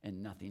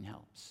 and nothing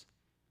helps.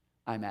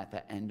 I'm at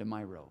the end of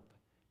my rope.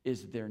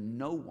 Is there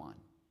no one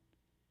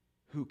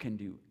who can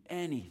do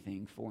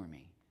anything for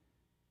me?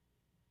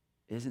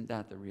 Isn't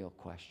that the real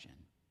question?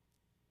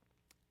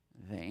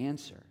 The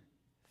answer,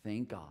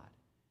 thank God,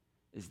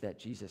 is that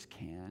Jesus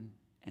can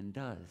and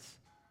does.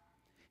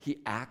 He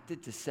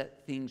acted to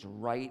set things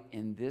right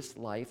in this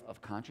life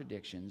of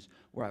contradictions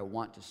where I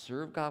want to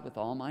serve God with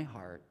all my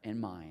heart and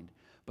mind,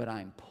 but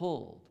I'm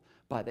pulled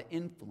by the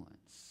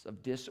influence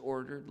of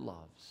disordered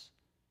loves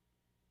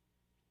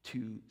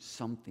to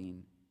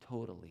something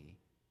totally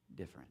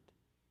different.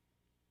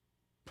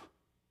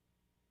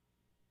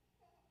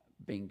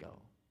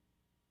 Bingo.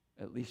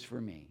 At least for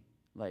me,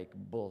 like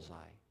bullseye.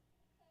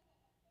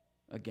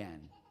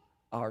 Again,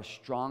 our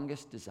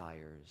strongest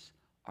desires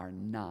are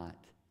not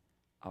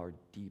our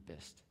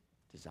deepest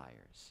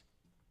desires.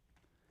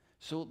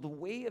 So the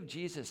way of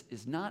Jesus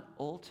is not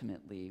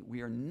ultimately,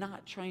 we are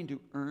not trying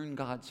to earn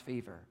God's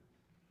favor.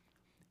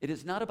 It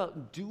is not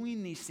about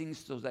doing these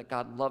things so that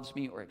God loves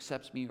me or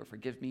accepts me or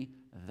forgives me.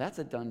 That's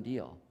a done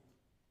deal.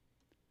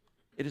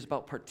 It is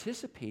about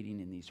participating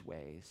in these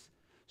ways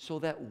so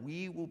that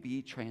we will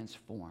be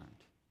transformed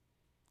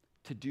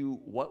to do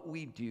what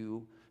we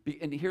do.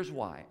 And here's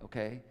why,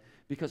 okay?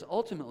 Because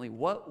ultimately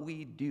what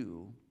we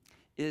do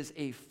is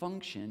a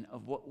function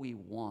of what we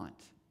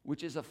want,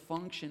 which is a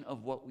function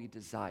of what we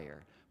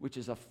desire, which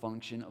is a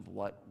function of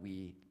what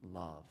we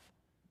love.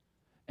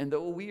 And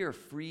though we are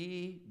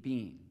free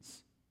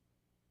beings,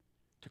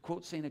 to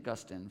quote St.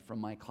 Augustine from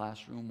my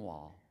classroom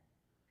wall,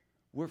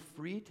 we're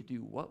free to do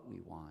what we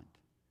want,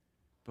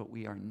 but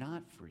we are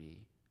not free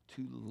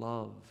to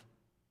love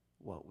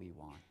what we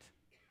want.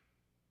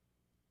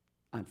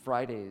 On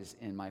Fridays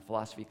in my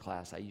philosophy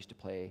class, I used to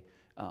play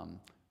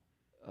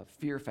a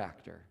Fear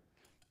Factor.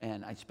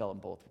 And I spell them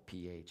both with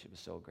PH. It was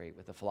so great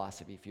with the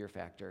philosophy Fear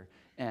Factor.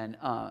 And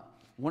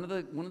one of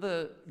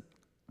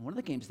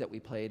the games that we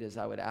played is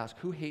I would ask,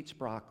 who hates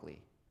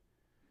broccoli?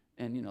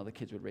 And the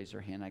kids would raise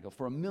their hand. I go,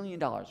 for $1 million,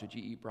 would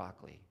you eat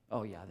broccoli?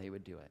 Oh yeah, they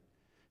would do it.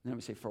 then I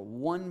would say, for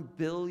 $1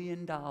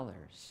 billion,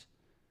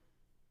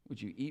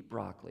 would you eat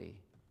broccoli,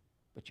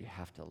 but you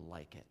have to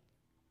like it?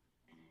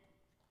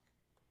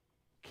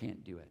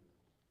 Can't do it.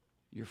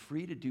 You're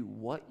free to do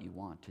what you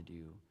want to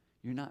do.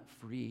 You're not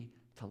free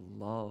to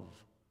love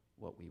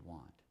what we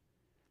want.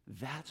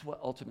 That's what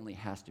ultimately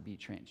has to be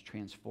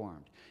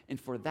transformed. And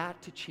for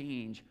that to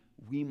change,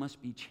 we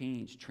must be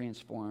changed,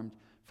 transformed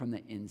from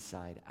the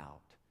inside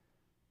out.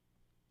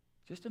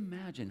 Just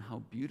imagine how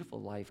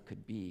beautiful life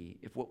could be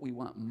if what we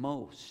want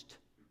most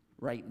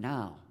right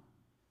now,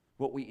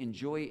 what we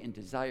enjoy and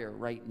desire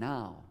right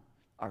now,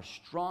 our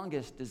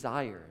strongest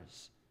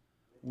desires,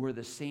 were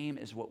the same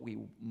as what we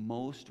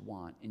most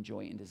want,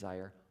 enjoy, and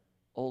desire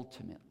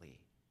ultimately,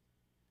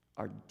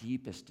 our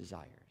deepest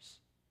desires.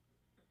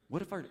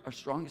 What if our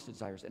strongest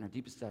desires and our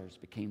deepest desires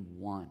became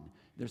one?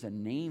 There's a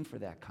name for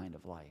that kind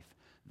of life.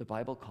 The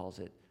Bible calls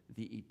it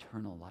the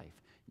eternal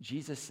life.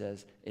 Jesus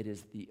says it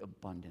is the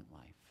abundant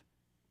life.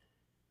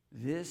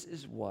 This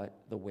is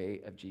what the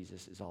way of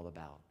Jesus is all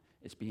about.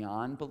 It's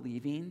beyond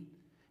believing,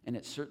 and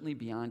it's certainly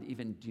beyond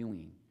even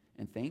doing.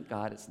 And thank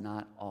God it's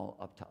not all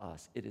up to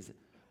us.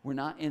 We're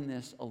not in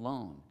this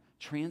alone.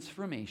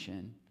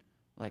 Transformation,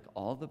 like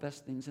all the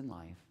best things in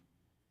life,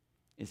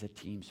 is a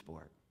team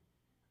sport.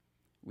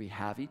 We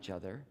have each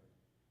other,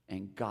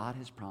 and God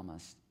has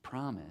promised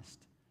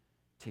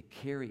to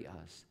carry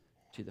us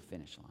to the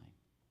finish line.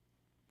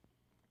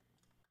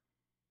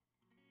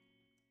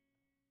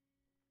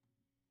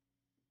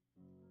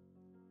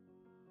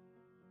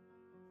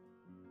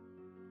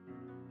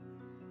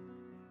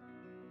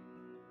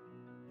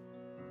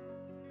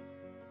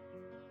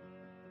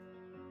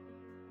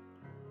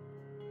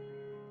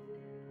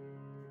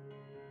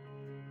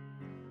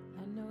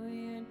 I know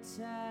you're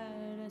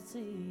tired, I see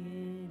it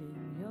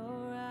in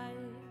your eyes.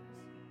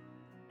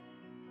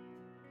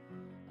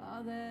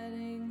 All that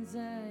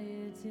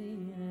anxiety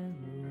that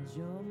rules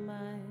your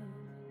mind.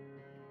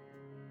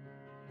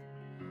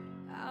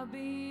 I'll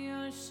be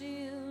your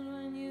shield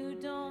when you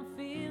don't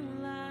feel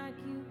like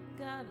you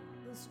got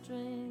the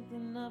strength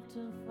enough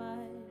to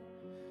fight.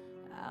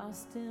 I'll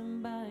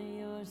stand by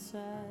your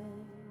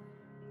side.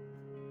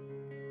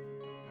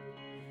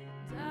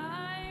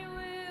 I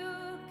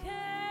will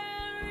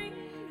carry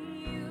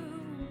you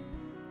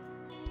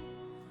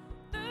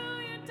through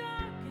your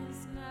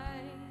darkest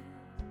night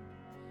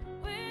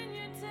when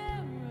you're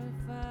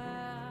terrified.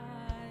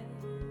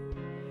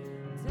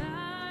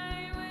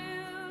 I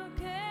will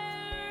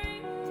carry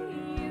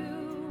you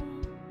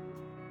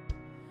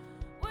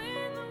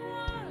when the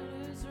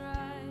waters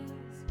rise,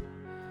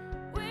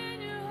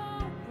 when your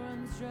hope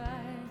runs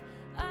dry.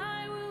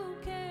 I will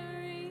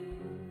carry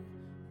you.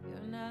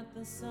 You're not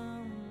the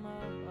sum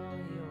of all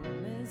your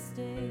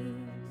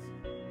mistakes.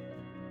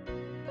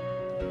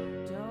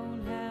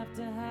 Don't have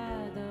to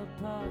hide the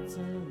parts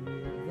of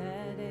you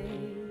that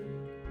ache.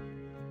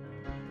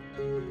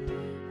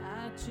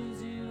 I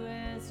choose you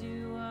as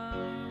you are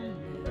a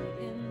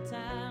million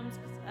times,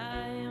 'cause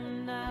I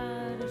am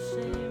not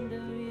ashamed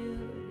of you.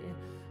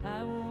 Yeah,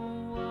 I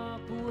won't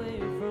walk away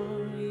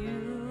from you.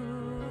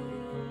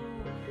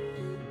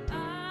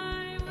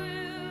 I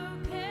will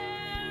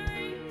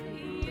carry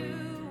you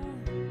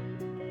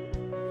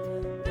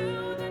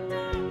through the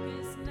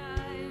darkest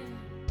night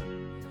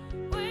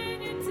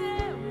when you're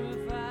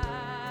terrified.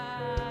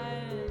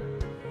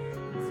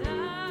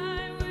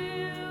 I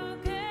will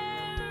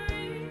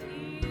carry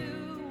you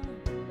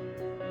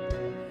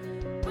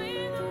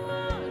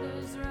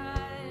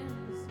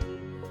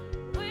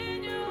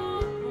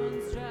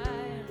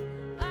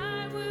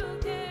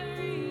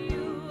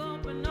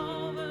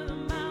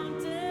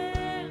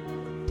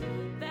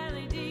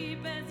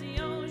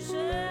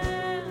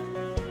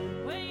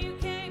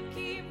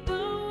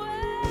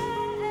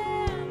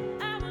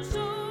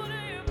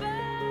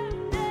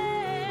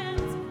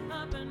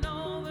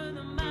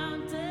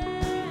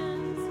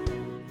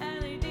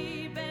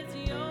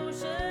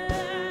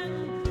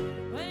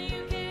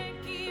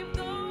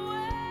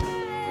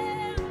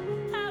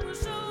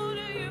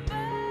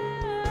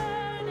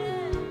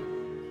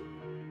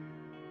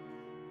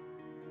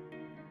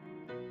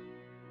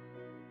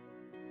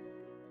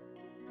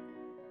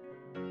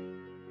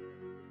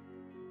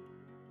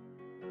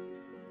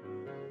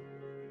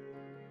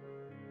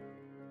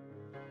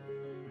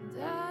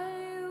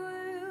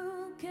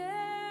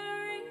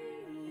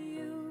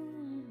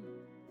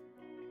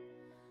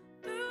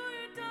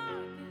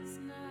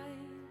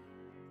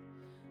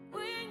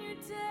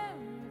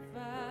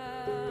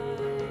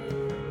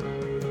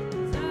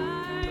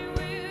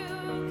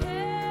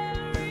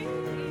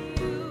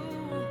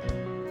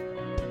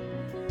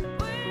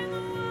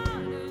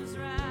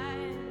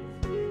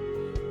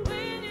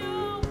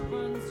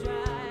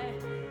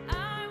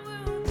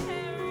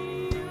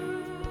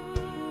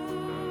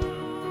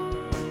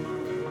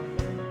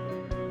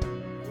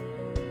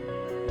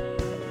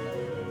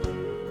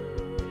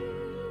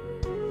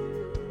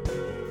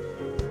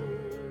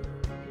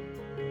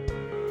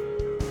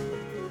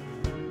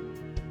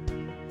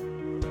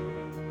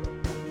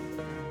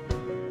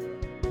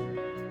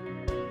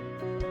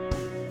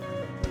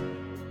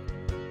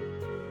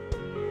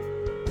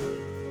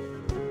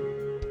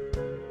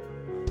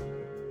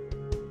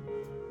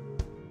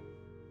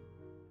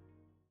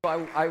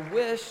I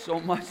wish so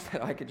much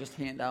that I could just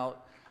hand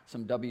out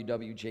some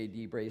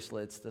WWJD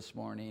bracelets this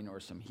morning or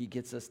some He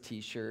Gets Us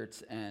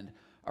t-shirts, and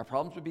our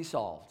problems would be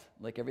solved.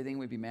 Like everything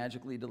would be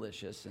magically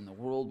delicious and the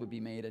world would be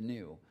made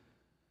anew.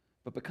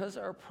 But because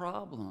our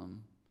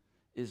problem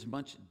is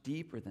much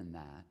deeper than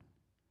that,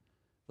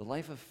 the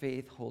life of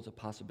faith holds a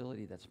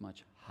possibility that's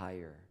much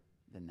higher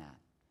than that.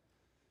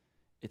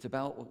 It's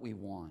about what we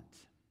want.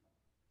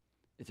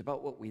 It's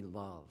about what we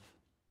love.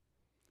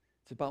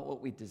 It's about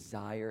what we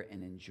desire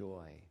and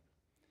enjoy,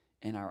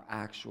 and our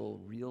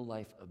actual real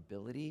life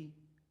ability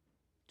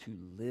to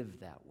live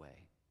that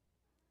way,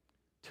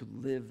 to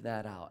live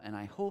that out. And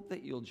I hope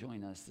that you'll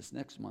join us this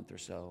next month or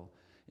so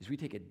as we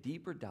take a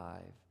deeper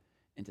dive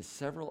into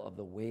several of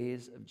the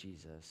ways of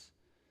Jesus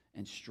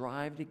and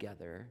strive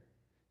together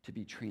to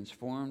be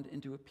transformed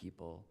into a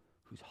people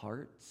whose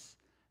hearts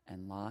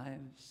and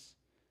lives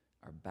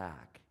are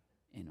back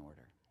in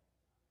order.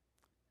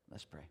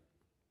 Let's pray.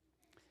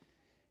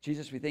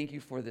 Jesus, we thank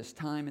you for this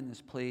time in this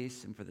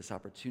place and for this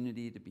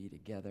opportunity to be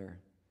together.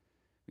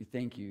 We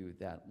thank you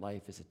that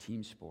life is a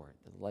team sport,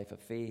 that the life of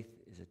faith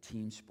is a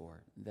team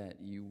sport, that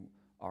you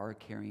are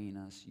carrying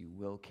us, you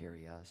will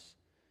carry us.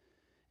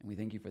 And we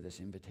thank you for this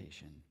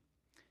invitation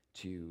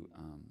to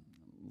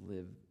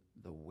live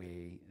the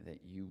way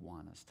that you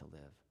want us to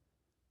live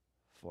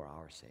for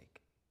our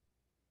sake.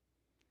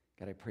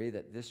 God, I pray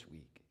that this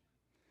week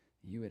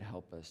you would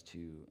help us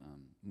to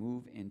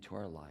move into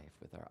our life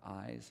with our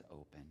eyes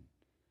open,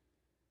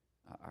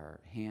 our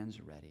hands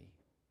ready,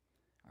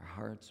 our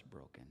hearts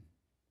broken,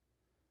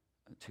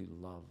 to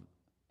love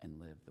and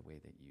live the way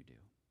that you do.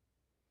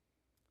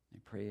 I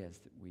pray as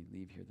we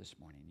leave here this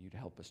morning, you'd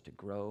help us to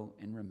grow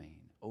and remain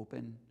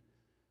open,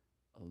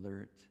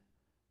 alert,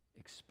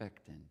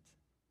 expectant,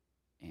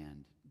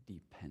 and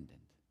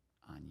dependent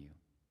on you.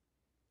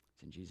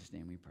 It's in Jesus'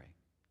 name we pray.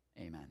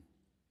 Amen.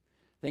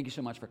 Thank you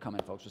so much for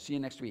coming, folks. We'll see you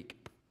next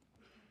week.